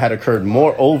that had occurred.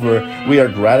 Moreover, we are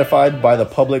gratified by the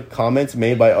public comments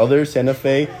made by other Santa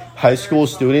Fe high school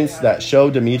students that show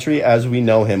Dimitri as we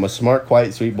know him, a smart,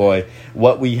 quiet, sweet boy.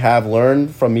 What we have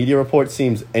learned from media reports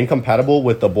seems incompatible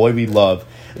with the boy we love.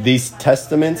 These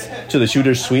testaments to the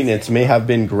shooter's sweetness may have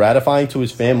been gratifying to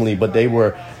his family, but they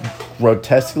were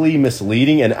grotesquely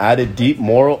misleading and added deep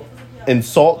moral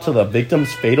insult to the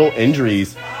victim's fatal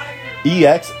injuries.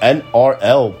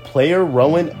 EXNRL player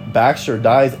Rowan Baxter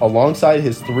dies alongside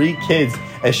his 3 kids.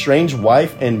 Estranged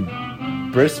wife in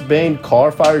Brisbane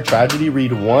car fire tragedy.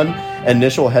 Read one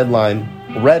initial headline.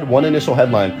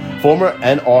 Former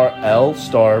NRL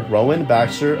star Rowan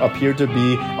Baxter appeared to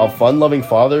be a fun-loving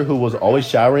father who was always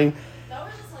showering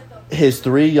his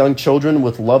 3 young children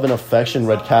with love and affection,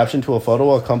 read caption to a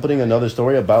photo accompanying another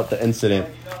story about the incident.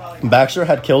 Baxter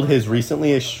had killed his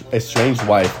recently estranged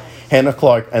wife, Hannah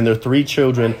Clark, and their 3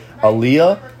 children,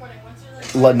 Aaliyah,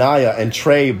 Lanaya, and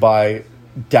Trey, by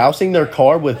dousing their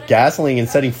car with gasoline and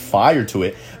setting fire to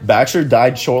it. Baxter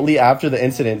died shortly after the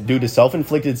incident due to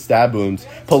self-inflicted stab wounds.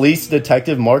 Police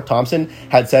detective Mark Thompson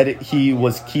had said he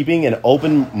was keeping an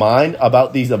open mind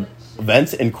about these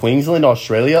events in Queensland,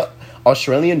 Australia.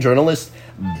 Australian journalist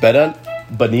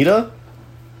Benita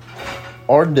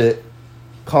Ardit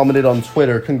commented on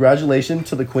Twitter, "Congratulations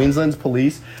to the Queensland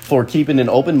police for keeping an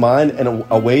open mind and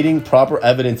awaiting proper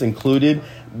evidence, included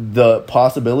the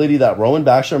possibility that Rowan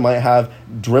Baxter might have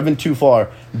driven too far.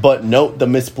 But note the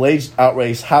misplaced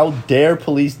outrage. How dare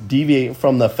police deviate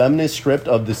from the feminist script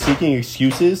of the seeking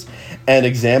excuses and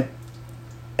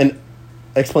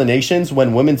explanations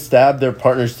when women stab their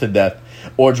partners to death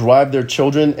or drive their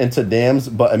children into dams,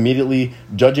 but immediately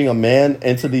judging a man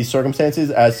into these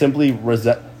circumstances as simply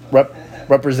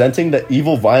representing the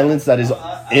evil violence that is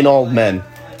in all men."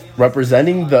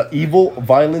 Representing the evil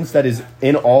violence that is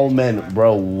in all men.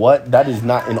 Bro, what? That is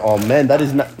not in all men. That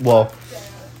is not, well,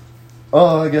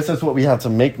 I guess that's what we have to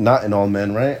make not in all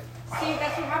men, right? See,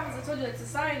 that's what happens. I told you, like,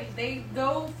 society, they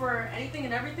go for anything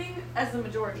and everything as the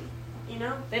majority, you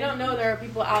know? They don't know there are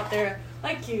people out there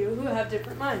like you who have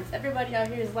different minds. Everybody out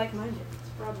here is like-minded. It's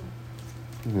a problem.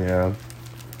 Yeah.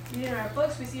 We see it in our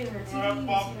books, we see it in our TV, we see it on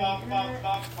the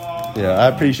internet. Yeah, I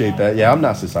appreciate that. Yeah, I'm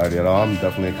not society at all. I'm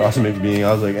definitely a cosmic being.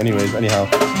 I was like, anyhow.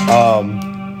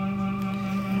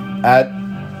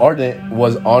 Ardent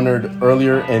was honored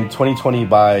earlier in 2020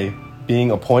 by being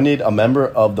appointed a member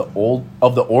of the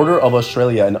Order of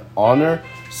Australia, an honor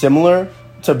similar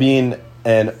to being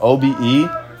an OBE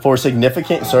for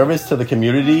significant service to the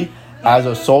community as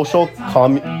a social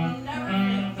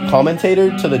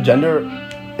commentator to the gender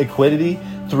equity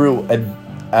through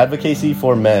advocacy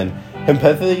for men.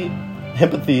 Empathy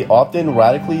often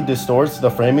radically distorts the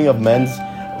framing of men's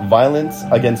violence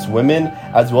against women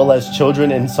as well as children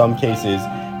in some cases.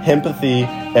 Empathy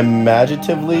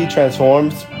imaginatively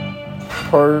transforms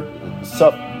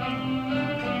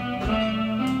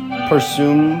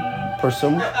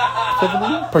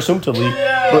presumptively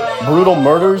brutal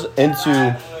murders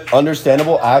into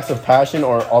understandable acts of passion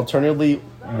or alternatively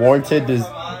warranted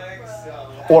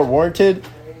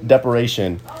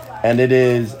deprivation, and it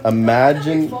is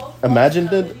imaginatively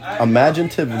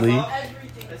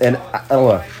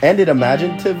it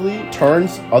imaginatively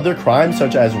turns other crimes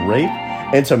such as rape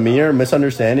into mere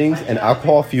misunderstandings and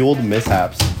alcohol-fueled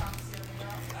mishaps.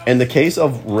 In the case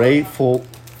of Ray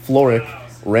Florrick,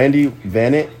 Randy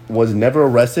Vanett was never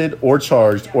arrested or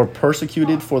charged or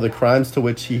persecuted for the crimes to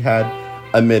which he had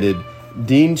admitted.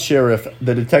 Dean Sheriff,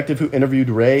 the detective who interviewed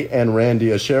Ray and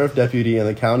Randy, a sheriff deputy in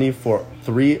the county for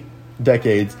 3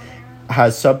 decades,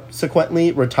 has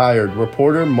subsequently retired.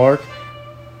 Reporter Mark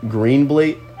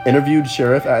Greenblatt interviewed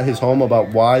Sheriff at his home about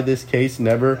why this case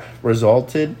never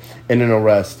resulted in an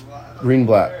arrest.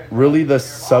 Greenblatt, really the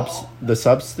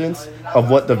substance of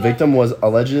what the victim was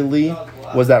allegedly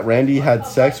was that Randy had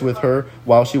sex with her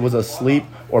while she was asleep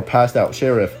or passed out.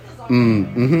 Sheriff,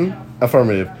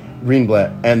 affirmative.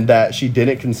 Greenblatt, and that she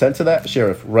didn't consent to that?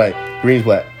 Sheriff, right.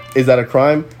 Greenblatt, is that a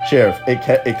crime? Sheriff,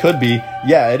 it could be.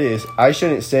 Yeah, it is. I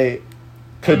shouldn't say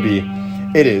could be.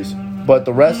 It is. But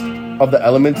the rest of the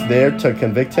elements there to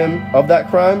convict him of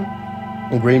that crime?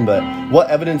 Greenblatt,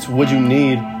 what evidence would you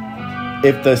need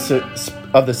if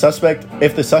the suspect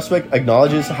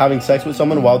acknowledges having sex with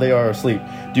someone while they are asleep?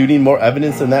 Do you need more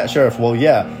evidence than that, Sheriff? Well,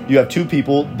 yeah. You have 2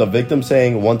 people, the victim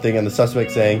saying one thing and the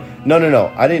suspect saying, no,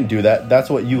 I didn't do that. That's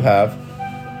what you have.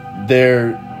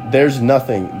 There's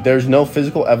nothing. There's no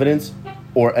physical evidence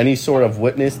or any sort of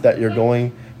witness that you're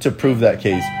going to prove that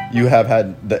case. You have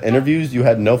had the interviews. You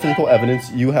had no physical evidence.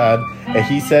 You had a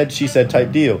he said, she said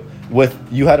type deal.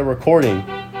 You had a recording.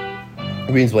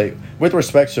 Greensblade, with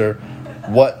respect, sir,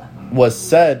 what was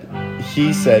said,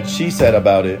 he said, she said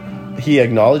about it. He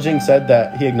acknowledgingly said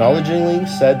that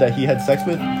he had sex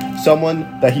with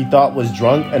someone that he thought was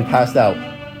drunk and passed out.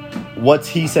 What's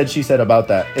he said, she said about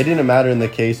that? It didn't matter in the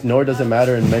case, nor does it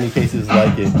matter in many cases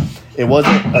like it. It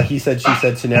wasn't a he said, she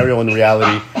said scenario in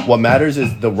reality. What matters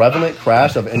is the relevant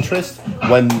crash of interest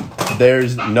when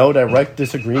there's no direct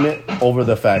disagreement over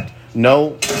the fact.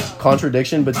 No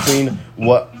contradiction between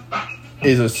what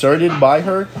is asserted by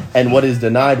her and what is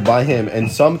denied by him. In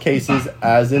some cases,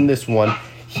 as in this one,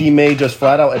 he may just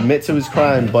flat out admit to his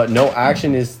crime, but no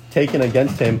action is taken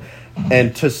against him.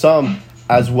 And to some,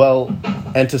 as we'll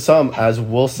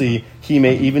see, he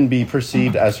may even be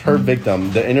perceived as her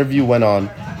victim. The interview went on.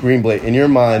 Greenblatt, in your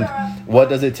mind, what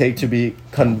does it take to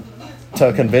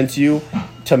convince you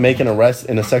to make an arrest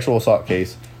in a sexual assault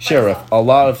case? Sheriff, a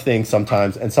lot of things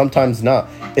sometimes, and sometimes not.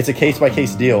 It's a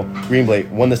case-by-case deal. Greenblatt,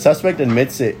 when the suspect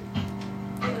admits to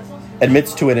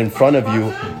it in front of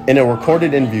you in a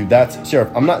recorded interview, that's Sheriff.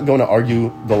 I'm not going to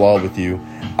argue the law with you.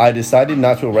 I decided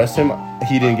not to arrest him.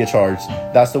 He didn't get charged.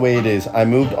 That's the way it is. I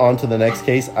moved on to the next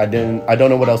case. I don't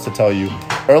know what else to tell you.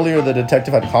 Earlier, the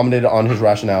detective had commented on his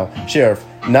rationale. Sheriff,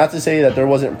 not to say that there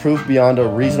wasn't proof beyond a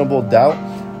reasonable doubt,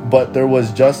 but there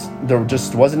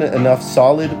just wasn't enough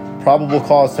solid probable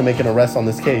cause to make an arrest on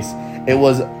this case. It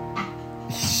was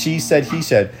she said, he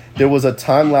said. There was a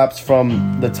time lapse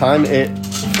from the time it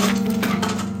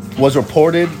was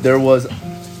reported. They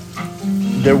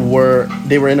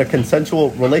were in a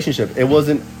consensual relationship. It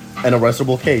wasn't an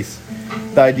arrestable case.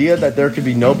 The idea that there could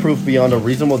be no proof beyond a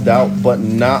reasonable doubt but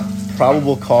not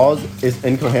probable cause is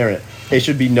incoherent. It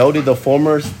should be noted the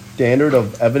former standard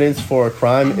of evidence for a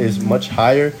crime is much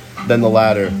higher than the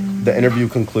latter. The interview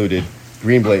concluded.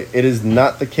 Greenblatt, it is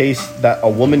not the case that a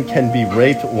woman can be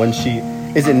raped when she...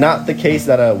 Is it not the case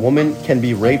that a woman can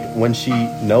be raped when she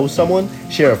knows someone?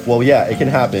 Sheriff, well, yeah, it can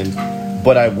happen.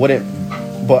 But I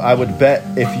would bet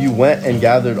if you went and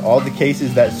gathered all the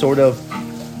cases that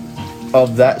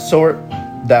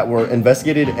that were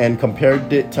investigated and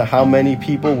compared it to how many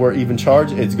people were even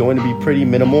charged, it's going to be pretty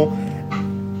minimal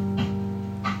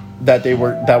that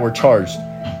were charged.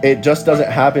 It just doesn't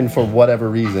happen for whatever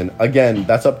reason. Again,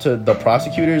 that's up to the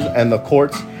prosecutors and the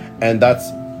courts, and that's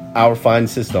our fine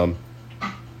system.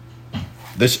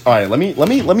 All right, let me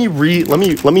reread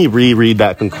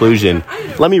that conclusion.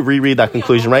 Let me reread that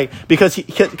conclusion, right? Because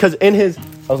in his,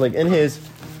 I was like, in his.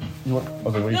 No,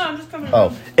 I'm just coming.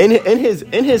 Oh, in the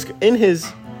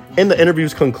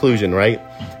interview's conclusion, right?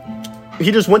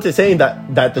 He just went to saying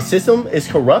that the system is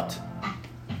corrupt.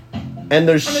 And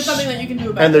there's nothing that you can do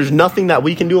about it. And there's nothing that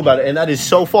we can do about it. And that is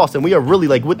so false. And we are really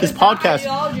like with this podcast,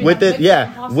 with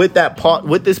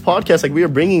this podcast, like we are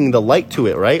bringing the light to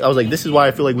it, right? I was like, this is why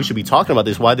I feel like we should be talking about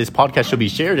this, why this podcast should be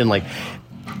shared. And like,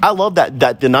 I love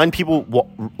that the 9 people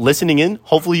listening in,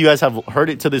 hopefully you guys have heard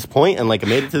it to this point and like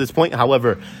made it to this point.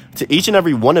 However, to each and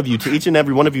every one of you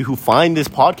who find this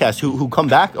podcast, who come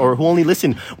back or who only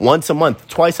listen once a month,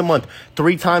 twice a month,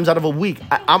 3 times out of a week,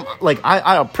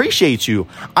 I appreciate you.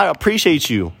 I appreciate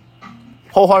you.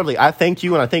 wholeheartedly, I thank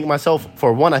you, and I thank myself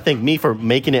for one. I thank me for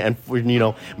making it and for,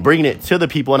 bringing it to the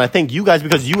people. And I thank you guys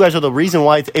because you guys are the reason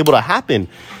why it's able to happen.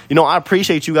 I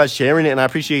appreciate you guys sharing it, and I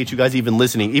appreciate you guys even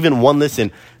listening. Even one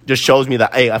listen just shows me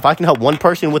that, hey, if I can help one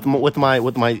person with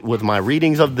my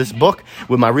readings of this book,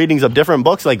 with my readings of different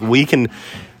books, like we can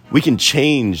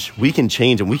change,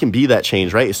 and we can be that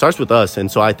change, right? It starts with us.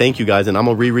 And so I thank you guys, and I'm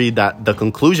gonna reread the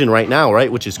conclusion right now,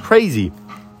 right? Which is crazy.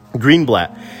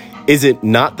 Greenblatt. Is it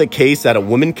not the case that a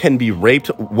woman can be raped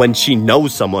when she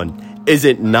knows someone? Is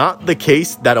it not the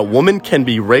case that a woman can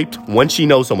be raped when she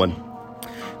knows someone?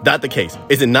 That the case.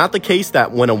 Is it not the case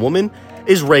that when a woman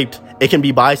is raped, it can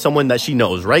be by someone that she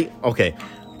knows, right? Okay.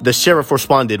 The sheriff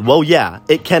responded, well, yeah,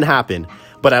 it can happen.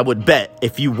 But I would bet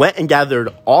if you went and gathered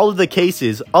all of the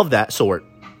cases of that sort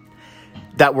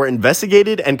that were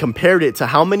investigated and compared it to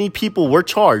how many people were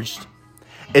charged,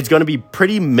 it's going to be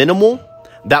pretty minimal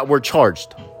that were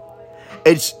charged.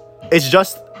 It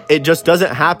just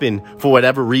doesn't happen for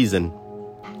whatever reason.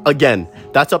 Again,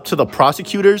 that's up to the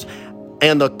prosecutors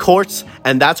and the courts,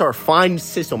 and that's our fine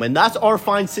system. And that's our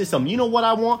fine system. You know what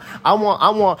I want? I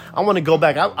want to go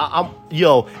back.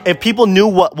 If people knew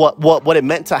what it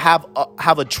meant to have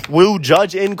a true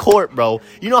judge in court, bro.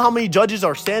 You know how many judges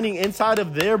are standing inside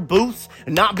of their booths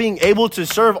and not being able to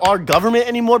serve our government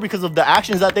anymore because of the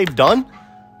actions that they've done?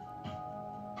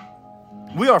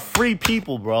 We are free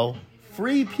people, bro.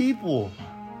 Free people.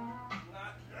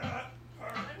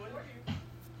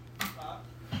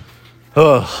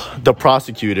 The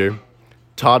prosecutor,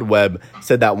 Todd Webb,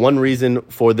 said that one reason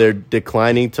for their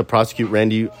declining to prosecute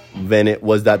Randy Bennett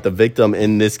was that the victim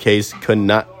in this case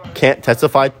can't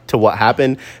testify to what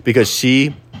happened because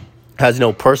she has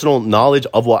no personal knowledge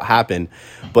of what happened.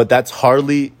 But that's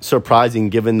hardly surprising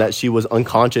given that she was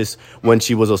unconscious when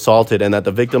she was assaulted and that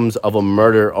the victims of a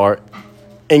murder are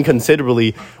in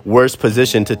considerably worse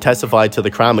position to testify to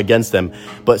the crime against them,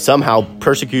 but somehow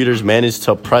persecutors managed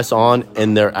to press on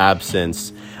in their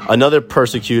absence. Another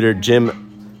persecutor,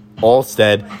 Jim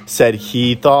Olstead, said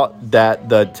he thought that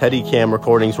the Steadicam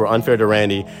recordings were unfair to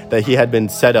Randy, that he had been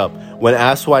set up. When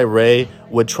asked why Ray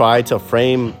would try to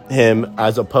frame him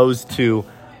as opposed to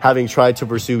having tried to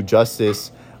pursue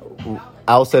justice,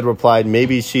 Olstead replied,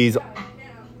 maybe she's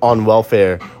on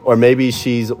welfare, or maybe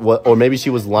she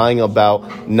was lying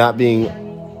about not being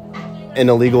an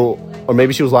illegal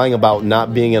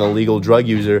drug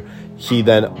user. He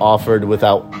then offered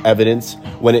without evidence.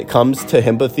 When it comes to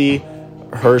empathy,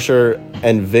 Hersher,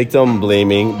 and victim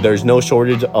blaming, there's no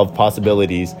shortage of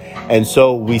possibilities. And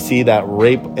so we see that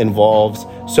rape involves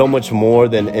so much more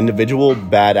than individual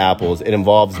bad apples. It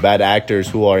involves bad actors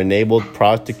who are enabled,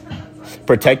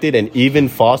 protected, and even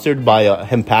fostered by a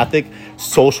empathic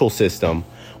social system.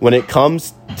 When it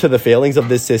comes to the failings of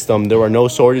this system, there are no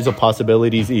shortage of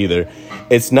possibilities either.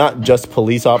 It's not just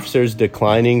police officers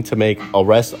declining to make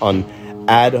arrests on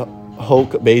ad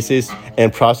hoc basis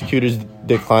and prosecutors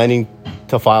declining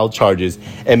to file charges.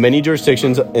 In many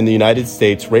jurisdictions in the United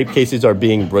States, rape cases are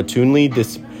being routinely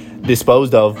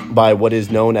disposed of by what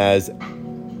is known as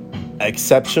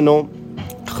exceptional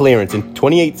clearance. In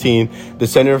 2018, the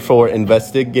Center for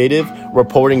Investigative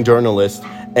Reporting Journalists,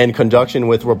 in conjunction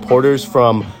with reporters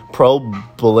from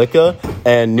ProPublica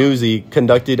and Newsy,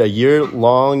 conducted a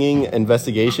year-long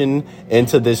investigation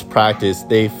into this practice.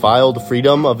 They filed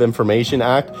Freedom of Information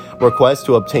Act requests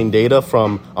to obtain data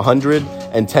from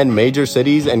 110 major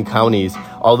cities and counties.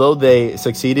 Although they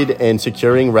succeeded in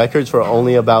securing records for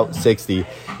only about 60,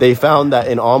 they found that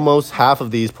in almost half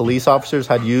of these, police officers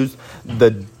had used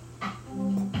the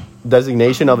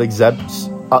designation of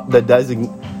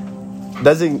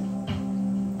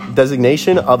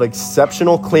designation of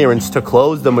exceptional clearance to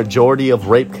close the majority of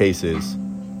rape cases.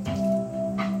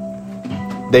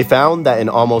 They found that in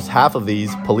almost half of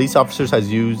these, police officers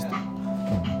has used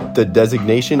the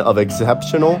designation of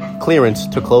exceptional clearance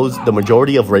to close the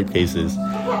majority of rape cases.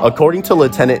 According to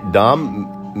Lieutenant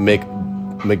Dom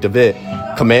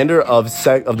McDevitt, commander of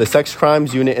the Sex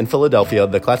Crimes Unit in Philadelphia,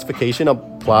 the classification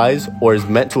applies or is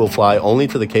meant to apply only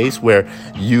to the case where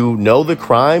you know the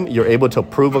crime, you're able to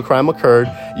prove a crime occurred,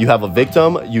 you have a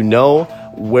victim, you know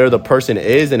where the person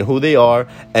is and who they are,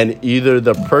 and either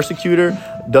the persecutor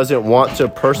doesn't want to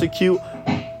persecute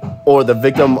or the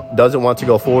victim doesn't want to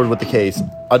go forward with the case.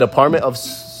 A Department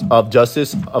of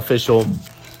Justice official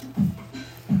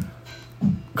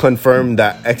confirmed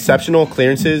that exceptional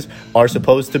clearances are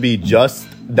supposed to be just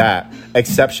that,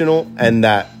 exceptional, and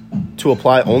that to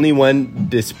apply only when,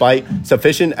 despite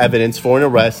sufficient evidence for an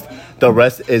arrest, the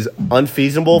arrest is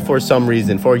unfeasible for some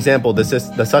reason. For example, the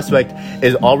suspect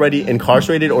is already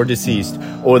incarcerated or deceased,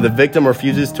 or the victim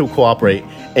refuses to cooperate.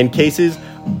 In cases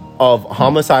of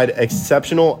homicide,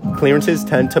 exceptional clearances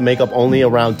tend to make up only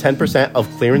around 10% of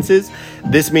clearances.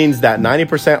 This means that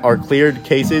 90% are cleared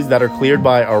cases that are cleared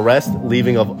by arrest,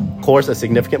 leaving, of course, a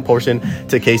significant portion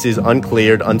to cases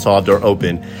uncleared, unsolved, or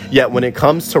open. Yet when it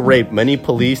comes to rape, many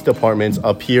police departments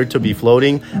appear to be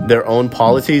floating their own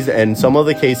policies, and some of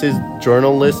the cases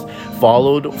journalists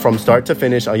followed from start to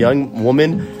finish. A young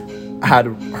woman had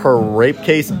her rape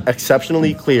case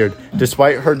exceptionally cleared.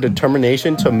 Despite her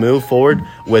determination to move forward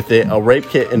with it, a rape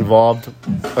kit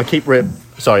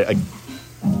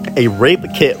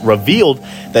revealed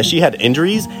that she had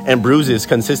injuries and bruises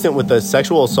consistent with the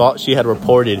sexual assault she had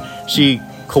reported. She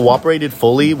cooperated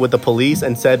fully with the police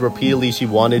and said repeatedly she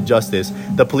wanted justice.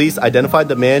 The police identified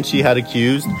the man she had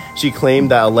accused.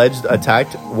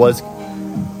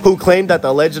 Who claimed that the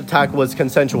alleged attack was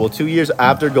consensual. 2 years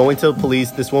after going to the police,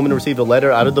 this woman received a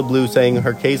letter out of the blue saying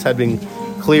her case had been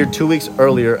cleared 2 weeks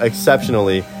earlier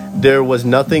exceptionally. There was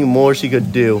nothing more she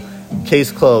could do.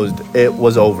 Case closed. It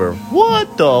was over.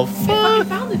 What the fuck? They fucking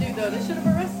found the dude though. They should have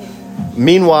arrested him.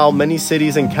 Meanwhile, many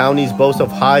cities and counties boast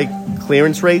of high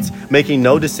clearance rates, making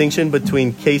no distinction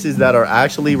between cases that are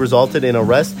actually resulted in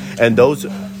arrest and those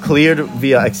cleared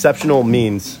via exceptional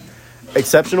means.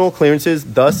 Exceptional clearances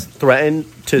thus threaten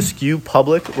to skew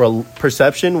public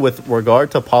perception with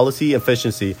regard to policy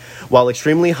efficiency. While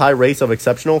extremely high rates of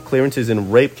exceptional clearances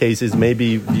in rape cases may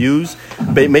be news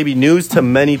to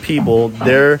many people,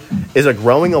 there is a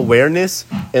growing awareness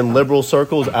in liberal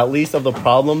circles, at least, of the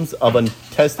problems of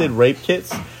untested rape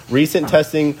kits. Recent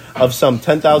testing of some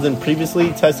 10,000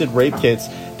 previously tested rape kits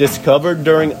discovered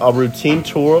during a routine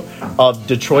tour of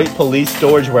Detroit police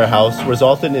storage warehouse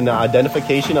resulted in the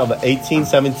identification of an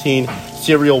 1817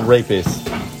 serial rapist.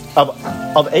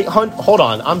 Of 800, hold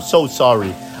on, I'm so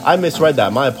sorry. I misread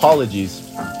that. My apologies.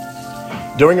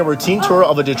 During a routine tour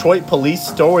of a Detroit police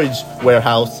storage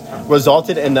warehouse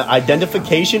resulted in the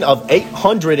identification of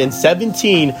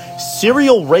 817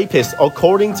 serial rapists,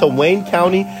 according to Wayne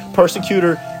County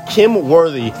prosecutor Kim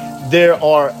Worthy. There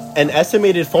are an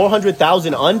estimated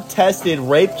 400,000 untested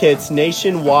rape kits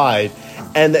nationwide,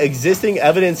 and the existing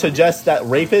evidence suggests that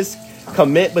rapists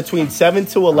commit between 7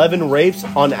 to 11 rapes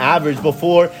on average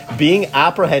before being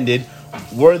apprehended.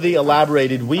 Worthy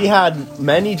elaborated, we had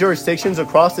many jurisdictions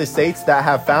across the states that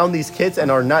have found these kits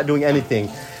and are not doing anything,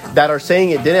 that are saying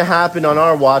it didn't happen on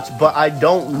our watch, but I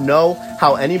don't know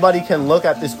how anybody can look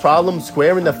at this problem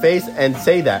square in the face and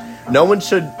say that. No one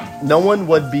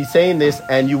would be saying this,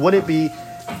 and you wouldn't be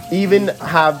even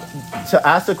have to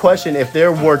ask the question if they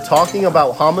were talking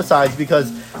about homicides,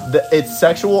 because it's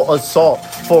sexual assault.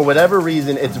 For whatever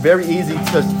reason, it's very easy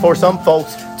for some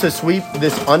folks to sweep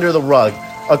this under the rug.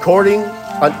 Apologies.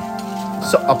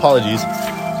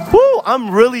 Woo,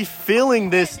 I'm really feeling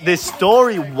this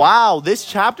story. Wow, this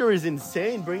chapter is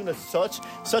insane, bringing us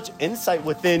such insight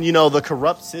within, the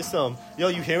corrupt system. Yo,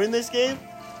 you hearing this, Gabe?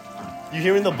 You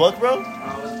hearing the book, bro?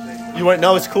 You weren't?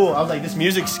 No, it's cool. I was like, this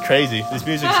music's crazy. This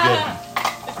music's good.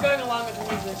 It's going along with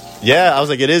the music. Yeah, I was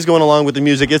like, it is going along with the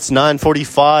music. It's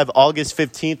 9:45, August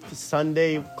 15th,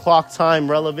 Sunday, clock time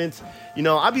relevant.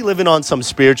 I be living on some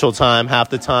spiritual time half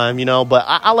the time, but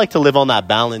I like to live on that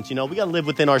balance. We got to live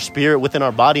within our spirit, within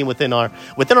our body, and within our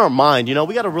mind.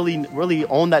 We got to really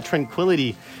own that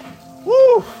tranquility.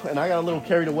 Woo! And I got a little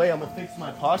carried away. I'm gonna fix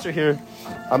my posture here.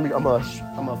 I'm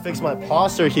gonna fix my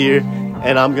posture here,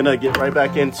 and I'm gonna get right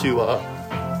back into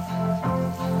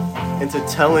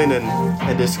telling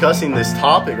and discussing this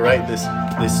topic, right? This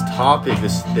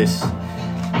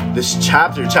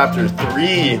chapter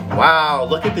 3. Wow!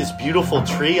 Look at this beautiful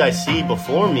tree I see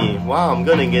before me. Wow! I'm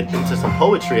gonna get into some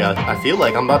poetry. I feel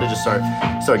like I'm about to just start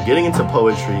getting into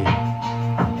poetry.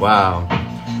 Wow.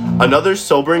 Another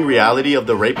sobering reality of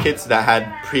the rape kits that had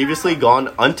previously gone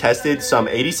untested, some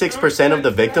 86% of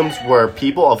the victims were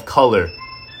people of color,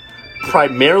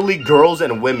 primarily girls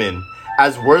and women.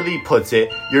 As Worthy puts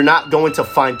it, you're not going to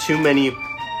find too many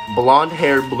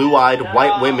blonde-haired, blue-eyed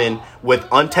white women with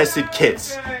untested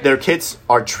kits. Their kits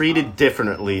are treated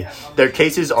differently. Their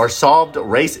cases are solved.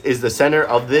 Race is the center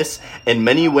of this in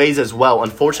many ways as well.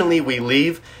 Unfortunately,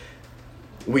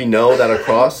 we know that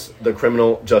across the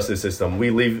criminal justice system, we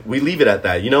leave it at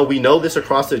that. We know this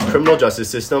across the criminal justice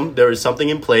system. There is something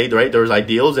in play, right? There's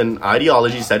ideals and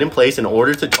ideologies set in place in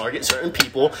order to target certain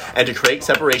people and to create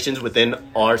separations within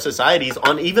our societies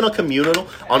on a communal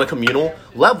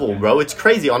level, bro. It's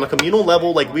crazy. On a communal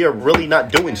level, like, we are really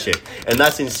not doing shit. And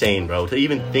that's insane, bro, to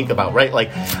even think about, right?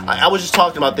 Like, I was just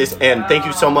talking about this, and thank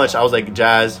you so much. I was like,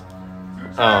 Jazz,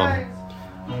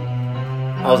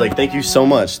 I was like, thank you so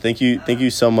much. Thank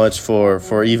you so much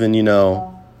for even,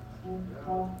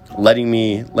 letting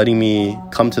me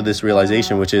come to this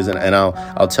realization, which is, and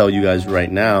I'll tell you guys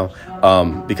right now,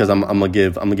 because I'm gonna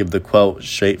give the quote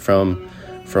straight from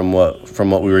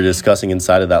what we were discussing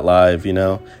inside of that live, you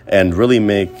know, and really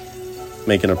make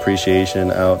an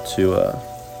appreciation out to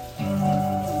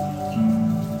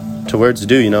where it's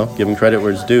due, you know, giving credit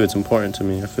where it's due. It's important to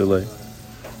me. I feel like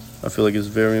it's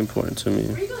very important to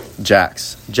me.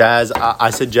 Jazz,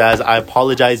 I said Jazz. I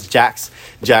apologize, Jax.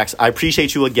 I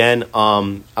appreciate you again.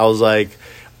 I was like,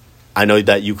 I know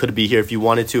that you could be here if you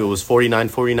wanted to. It was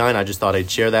 $49.49. I just thought I'd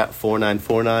share that.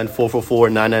 $49.49,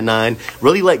 $444-999.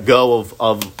 Really letting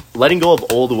go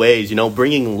of old ways, you know,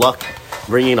 bringing luck,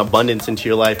 bringing abundance into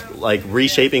your life, like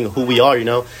reshaping who we are, you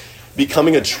know,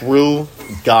 becoming a true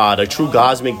God, a true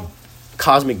cosmic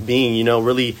being, you know,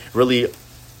 really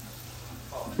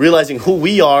realizing who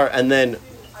we are, and then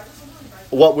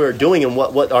what we're doing and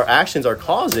what our actions are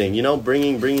causing, you know,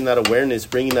 bringing that awareness,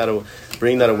 bringing that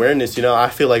awareness, you know. I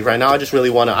feel like right now I just really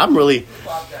want to,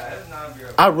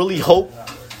 I really hope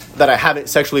that I haven't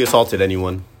sexually assaulted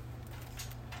anyone.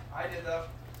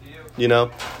 You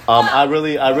know, I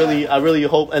really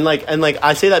hope, and like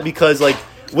I say that because, like,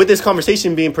 with this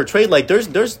conversation being portrayed, like there's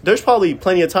probably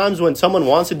plenty of times when someone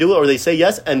wants to do it or they say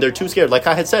yes and they're too scared. Like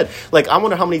I had said, like, I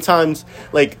wonder how many times,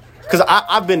 like, because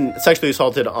I've been sexually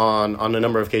assaulted on a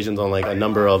number of occasions on like a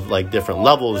number of like different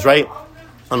levels, right?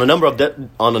 On a number of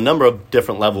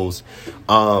different levels,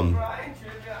 and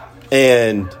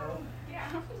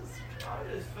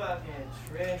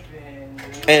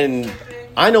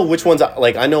I know which ones,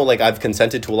 like, I know, like, I've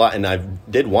consented to a lot and I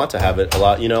did want to have it a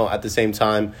lot, you know. At the same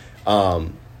time,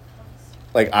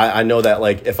 like, I know that,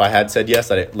 like, if I had said yes,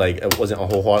 that it wasn't a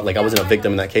whole heart, like, I wasn't a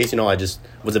victim in that case, you know. I just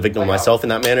was a victim of myself in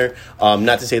that manner.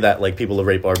 Not to say that, like, people of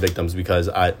rape are victims, because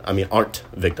aren't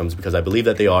victims, because I believe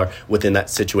that they are within that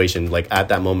situation. Like, at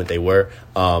that moment they were.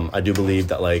 I do believe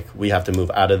that, like, we have to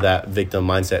move out of that victim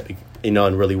mindset, you know,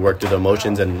 and really work through the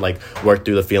emotions and, like, work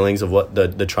through the feelings of what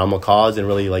the trauma caused, and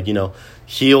really, like, you know,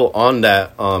 heal on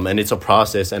that. And it's a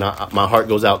process, and my heart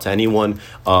goes out to anyone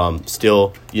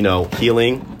still, you know,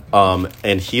 healing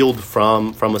and healed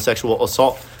from a sexual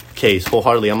assault case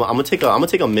wholeheartedly. I'm gonna take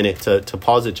a minute to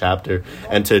pause the chapter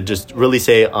and to just really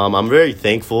say I'm very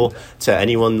thankful to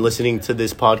anyone listening to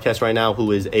this podcast right now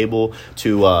who is able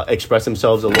to express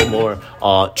themselves a little more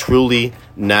truly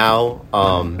now,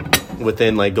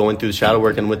 within, like, going through the shadow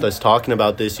work and with us talking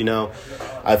about this. You know,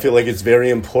 I feel like it's very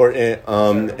important,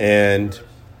 and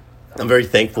I'm very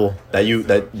thankful that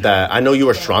I know you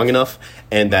are strong enough,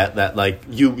 and that like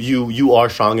you are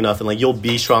strong enough, and, like, you'll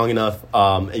be strong enough,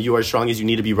 and you are as strong as you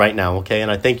need to be right now, okay?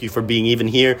 And I thank you for being even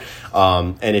here,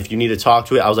 and if you need to talk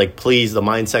to it, I was like, please, the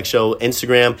Mindset Show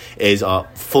Instagram is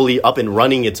fully up and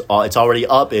running. It's already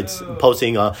up. It's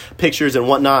posting pictures and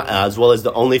whatnot, as well as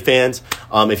the OnlyFans.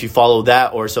 If you follow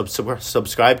that or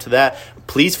subscribe to that,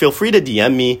 please feel free to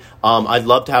DM me. I'd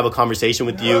love to have a conversation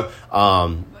with you.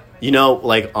 You know,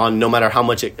 like, on no matter how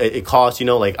much it costs, you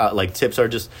know, like tips are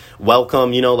just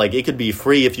welcome, you know, like, it could be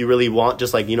free if you really want,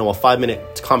 just, like, you know, a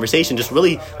 5-minute conversation, just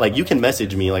really, like, you can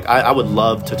message me. Like, I would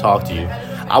love to talk to you.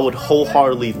 I would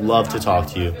wholeheartedly love to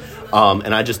talk to you.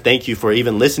 And I just thank you for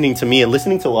even listening to me and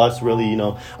listening to us really, you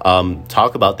know,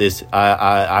 talk about this.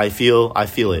 I feel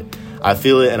it. I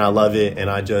feel it, and I love it, and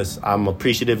I'm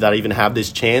appreciative that I even have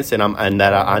this chance, and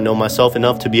that I know myself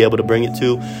enough to be able to bring it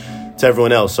to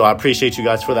everyone else. So I appreciate you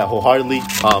guys for that wholeheartedly.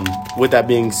 With that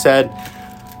being said,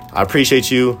 I appreciate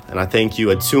you, and I thank you.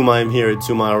 Atum, I am here.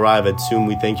 Atum, I arrive. Atum,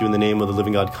 we thank you in the name of the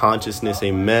living God consciousness.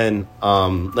 Amen.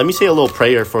 Let me say a little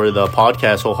prayer for the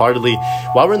podcast wholeheartedly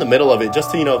while we're in the middle of it, just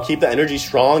to, you know, keep the energy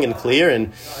strong and clear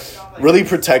and really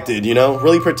protected, you know,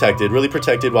 really protected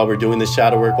while we're doing this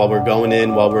shadow work, while we're going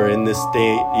in, while we're in this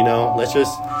state, you know.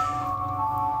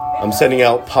 I'm sending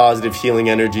out positive healing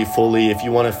energy fully. If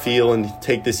you want to feel and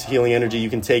take this healing energy, you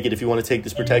can take it. If you want to take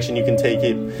this protection, you can take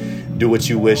it. Do what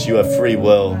you wish. You have free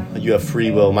will.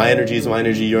 My energy is my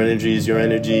energy. Your energy is your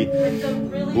energy.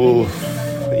 Ooh,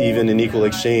 even in equal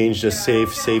exchange, just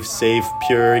safe,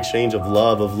 pure exchange of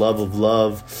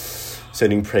love.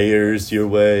 Sending prayers your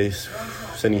way.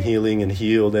 Sending healing and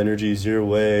healed energies your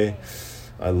way.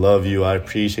 I love you. I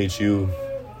appreciate you.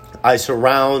 I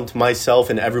surround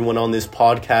myself and everyone on this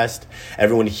podcast,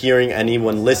 everyone hearing,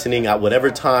 anyone listening at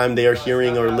whatever time they are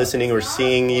hearing or listening or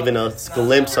seeing even a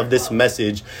glimpse of this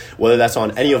message, whether that's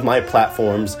on any of my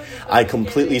platforms. I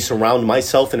completely surround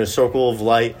myself in a circle of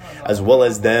light, as well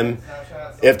as them,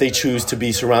 if they choose to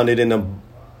be surrounded in a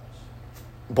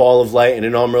ball of light and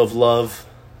an armor of love.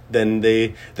 then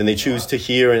they choose to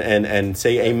hear and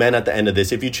say amen at the end of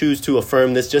this. If you choose to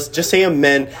affirm this, just say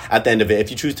amen at the end of it. If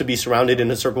you choose to be surrounded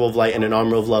in a circle of light and an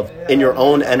armor of love in your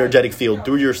own energetic field,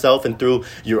 through yourself and through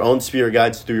your own spirit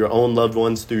guides, through your own loved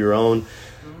ones, through your own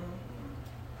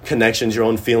connections, your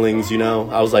own feelings,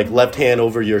 I was like left hand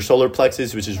over your solar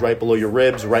plexus, which is right below your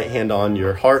ribs, right hand on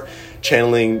your heart,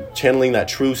 channeling that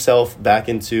true self back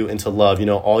into love,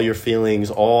 all your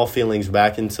feelings, all feelings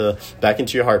back into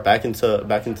your heart, back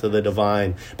into the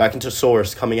divine, back into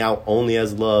source, coming out only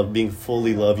as love, being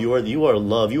fully love. You are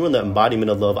love. You are the embodiment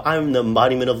of love. I'm the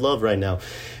embodiment of love right now.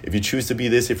 If you choose to be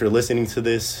this, if you're listening to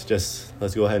this, just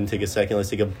let's go ahead and take a second. Let's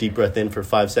take a deep breath in for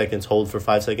 5 seconds, hold for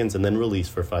 5 seconds, and then release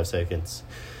for 5 seconds.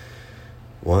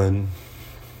 1,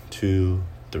 2,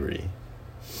 3. Guys,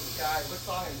 what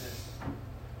song is this?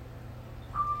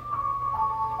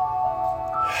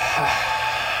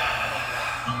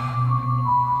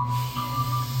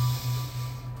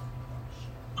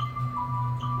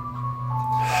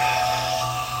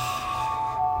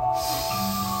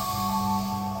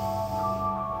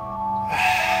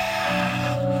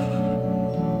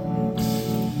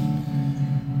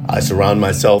 I surround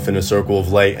myself in a circle of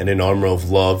light and an armor of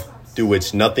love, through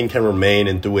which nothing can remain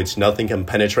and through which nothing can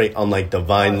penetrate, unlike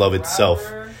divine love itself.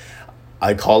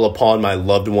 I call upon my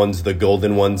loved ones, the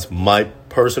golden ones, my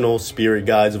personal spirit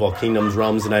guides of all kingdoms,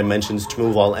 realms, and dimensions, to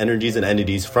move all energies and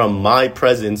entities from my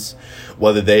presence,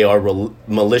 whether they are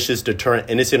malicious, deterrent,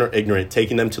 innocent, or ignorant,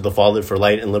 taking them to the Father for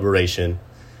light and liberation.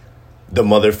 The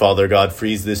Mother, Father, God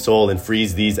frees this soul and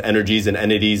frees these energies and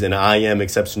entities, and I am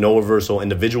accepts no reversal,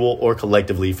 individual or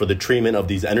collectively, for the treatment of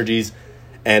these energies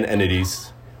and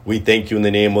entities. We thank you in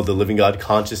the name of the living God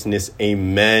consciousness.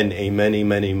 Amen. Amen.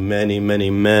 Amen. Amen. Amen.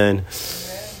 Amen.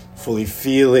 Fully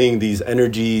feeling these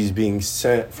energies being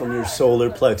sent from your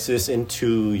solar plexus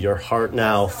into your heart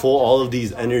now. Full all of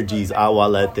these energies.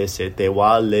 Awalete sete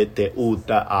walete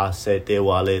uta asete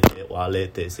walete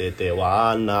walete sete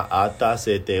wana ata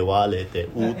sete walete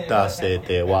uta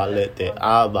sete walete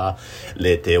aba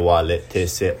lete walete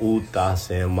se uta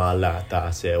se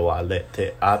malata se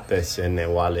walete ate se ne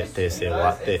walete se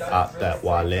wate ata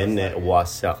walene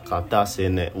wasakata se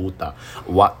ne uta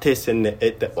wate se ne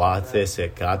ete wate se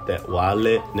kate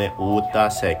wale ne uta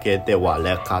se kete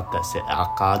wale kate se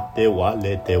akate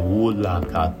wale te wula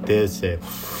kate se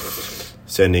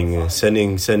sending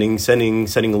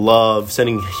love,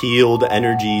 sending healed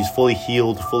energies, fully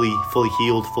healed, fully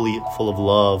healed, fully full of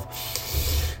love.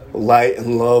 Light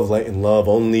and love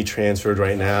only transferred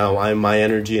right now. I'm my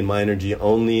energy and my energy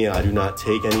only. I do not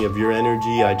take any of your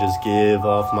energy. I just give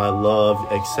off my love,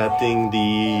 accepting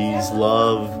these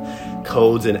love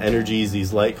codes and energies,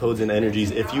 these light codes and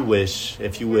energies, if you wish,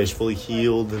 fully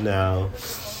healed now.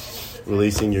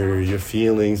 Releasing your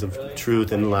feelings of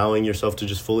truth and allowing yourself to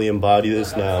just fully embody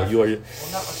this now. You are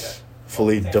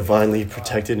fully divinely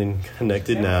protected and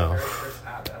connected now.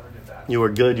 You are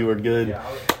good.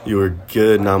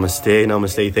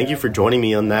 Namaste. Thank you for joining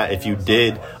me on that. If you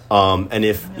did, and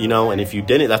if you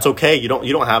didn't, that's okay. You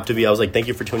don't have to be. I was like, thank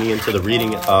you for tuning into the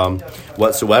reading,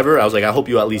 whatsoever. I was like, I hope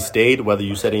you at least stayed, whether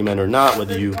you said amen or not,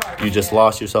 whether you just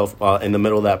lost yourself in the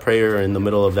middle of that prayer, or in the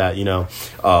middle of that,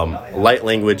 light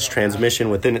language transmission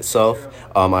within itself.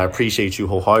 I appreciate you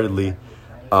wholeheartedly.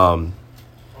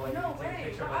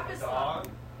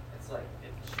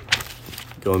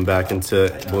 Going back into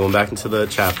the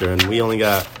chapter, and we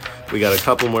got a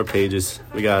couple more pages.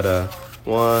 We got about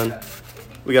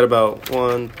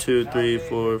 1, 2, 3,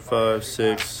 4, 5,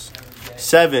 6,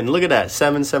 7. Look at that,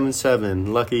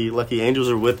 777. Lucky angels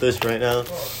are with us right now.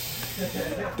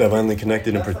 Divinely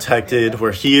connected and protected.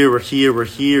 We're here.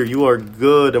 You are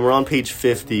good, and we're on page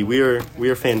 50. We are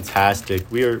fantastic.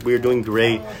 We are doing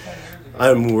great.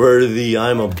 I'm worthy.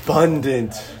 I'm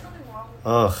abundant.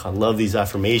 Ugh, I love these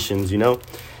affirmations, All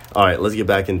right, let's get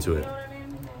back into it.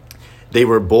 They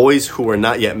were boys who were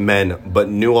not yet men, but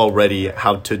knew already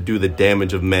how to do the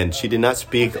damage of men. She did not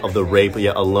speak of the rape,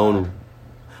 let alone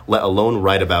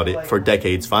write about it for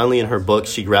decades. Finally, in her book,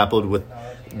 she grappled with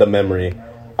the memory.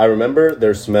 I remember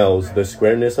their smells, the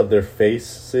squareness of their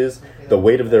faces, the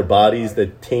weight of their bodies, the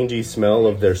tangy smell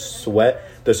of their sweat,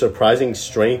 the surprising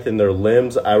strength in their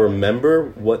limbs. I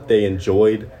remember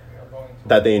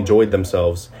that they enjoyed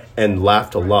themselves and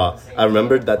laughed a lot. I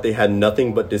remembered that they had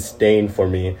nothing but disdain for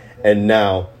me. And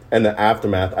now, in the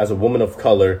aftermath, as a woman of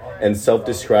color and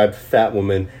self-described fat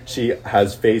woman, she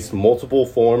has faced multiple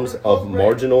forms of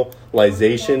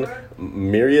marginalization,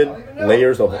 myriad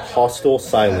layers of hostile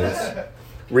silence.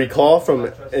 Recall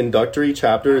from introductory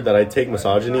chapter that I take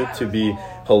misogyny to be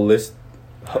the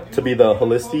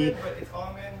holistic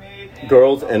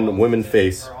girls and women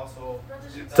face.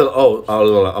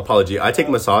 apology. I take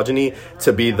misogyny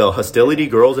to be the hostility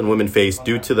girls and women face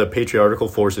due to the patriarchal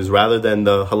forces rather than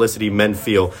the helicity men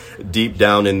feel deep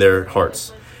down in their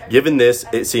hearts. Given this,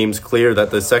 it seems clear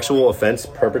that the sexual offense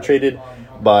perpetrated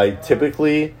by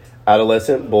typically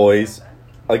adolescent boys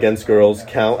against girls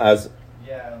count as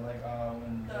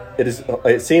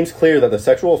It seems clear that the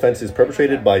sexual offenses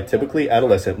perpetrated by typically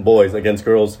adolescent boys against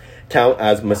girls count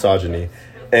as misogyny.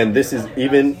 And this is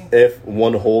even if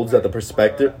one holds that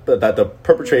the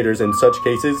perpetrators in such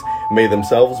cases may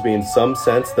themselves be in some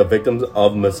sense the victims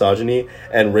of misogyny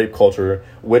and rape culture,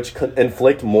 which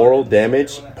inflict moral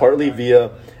damage partly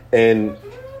via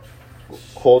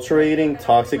enculturating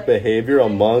toxic behavior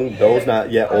among those not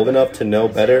yet old enough to know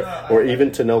better or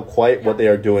even to know quite what they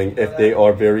are doing if they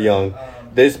are very young.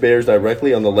 This bears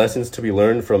directly on the lessons to be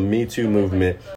learned from Me Too movement.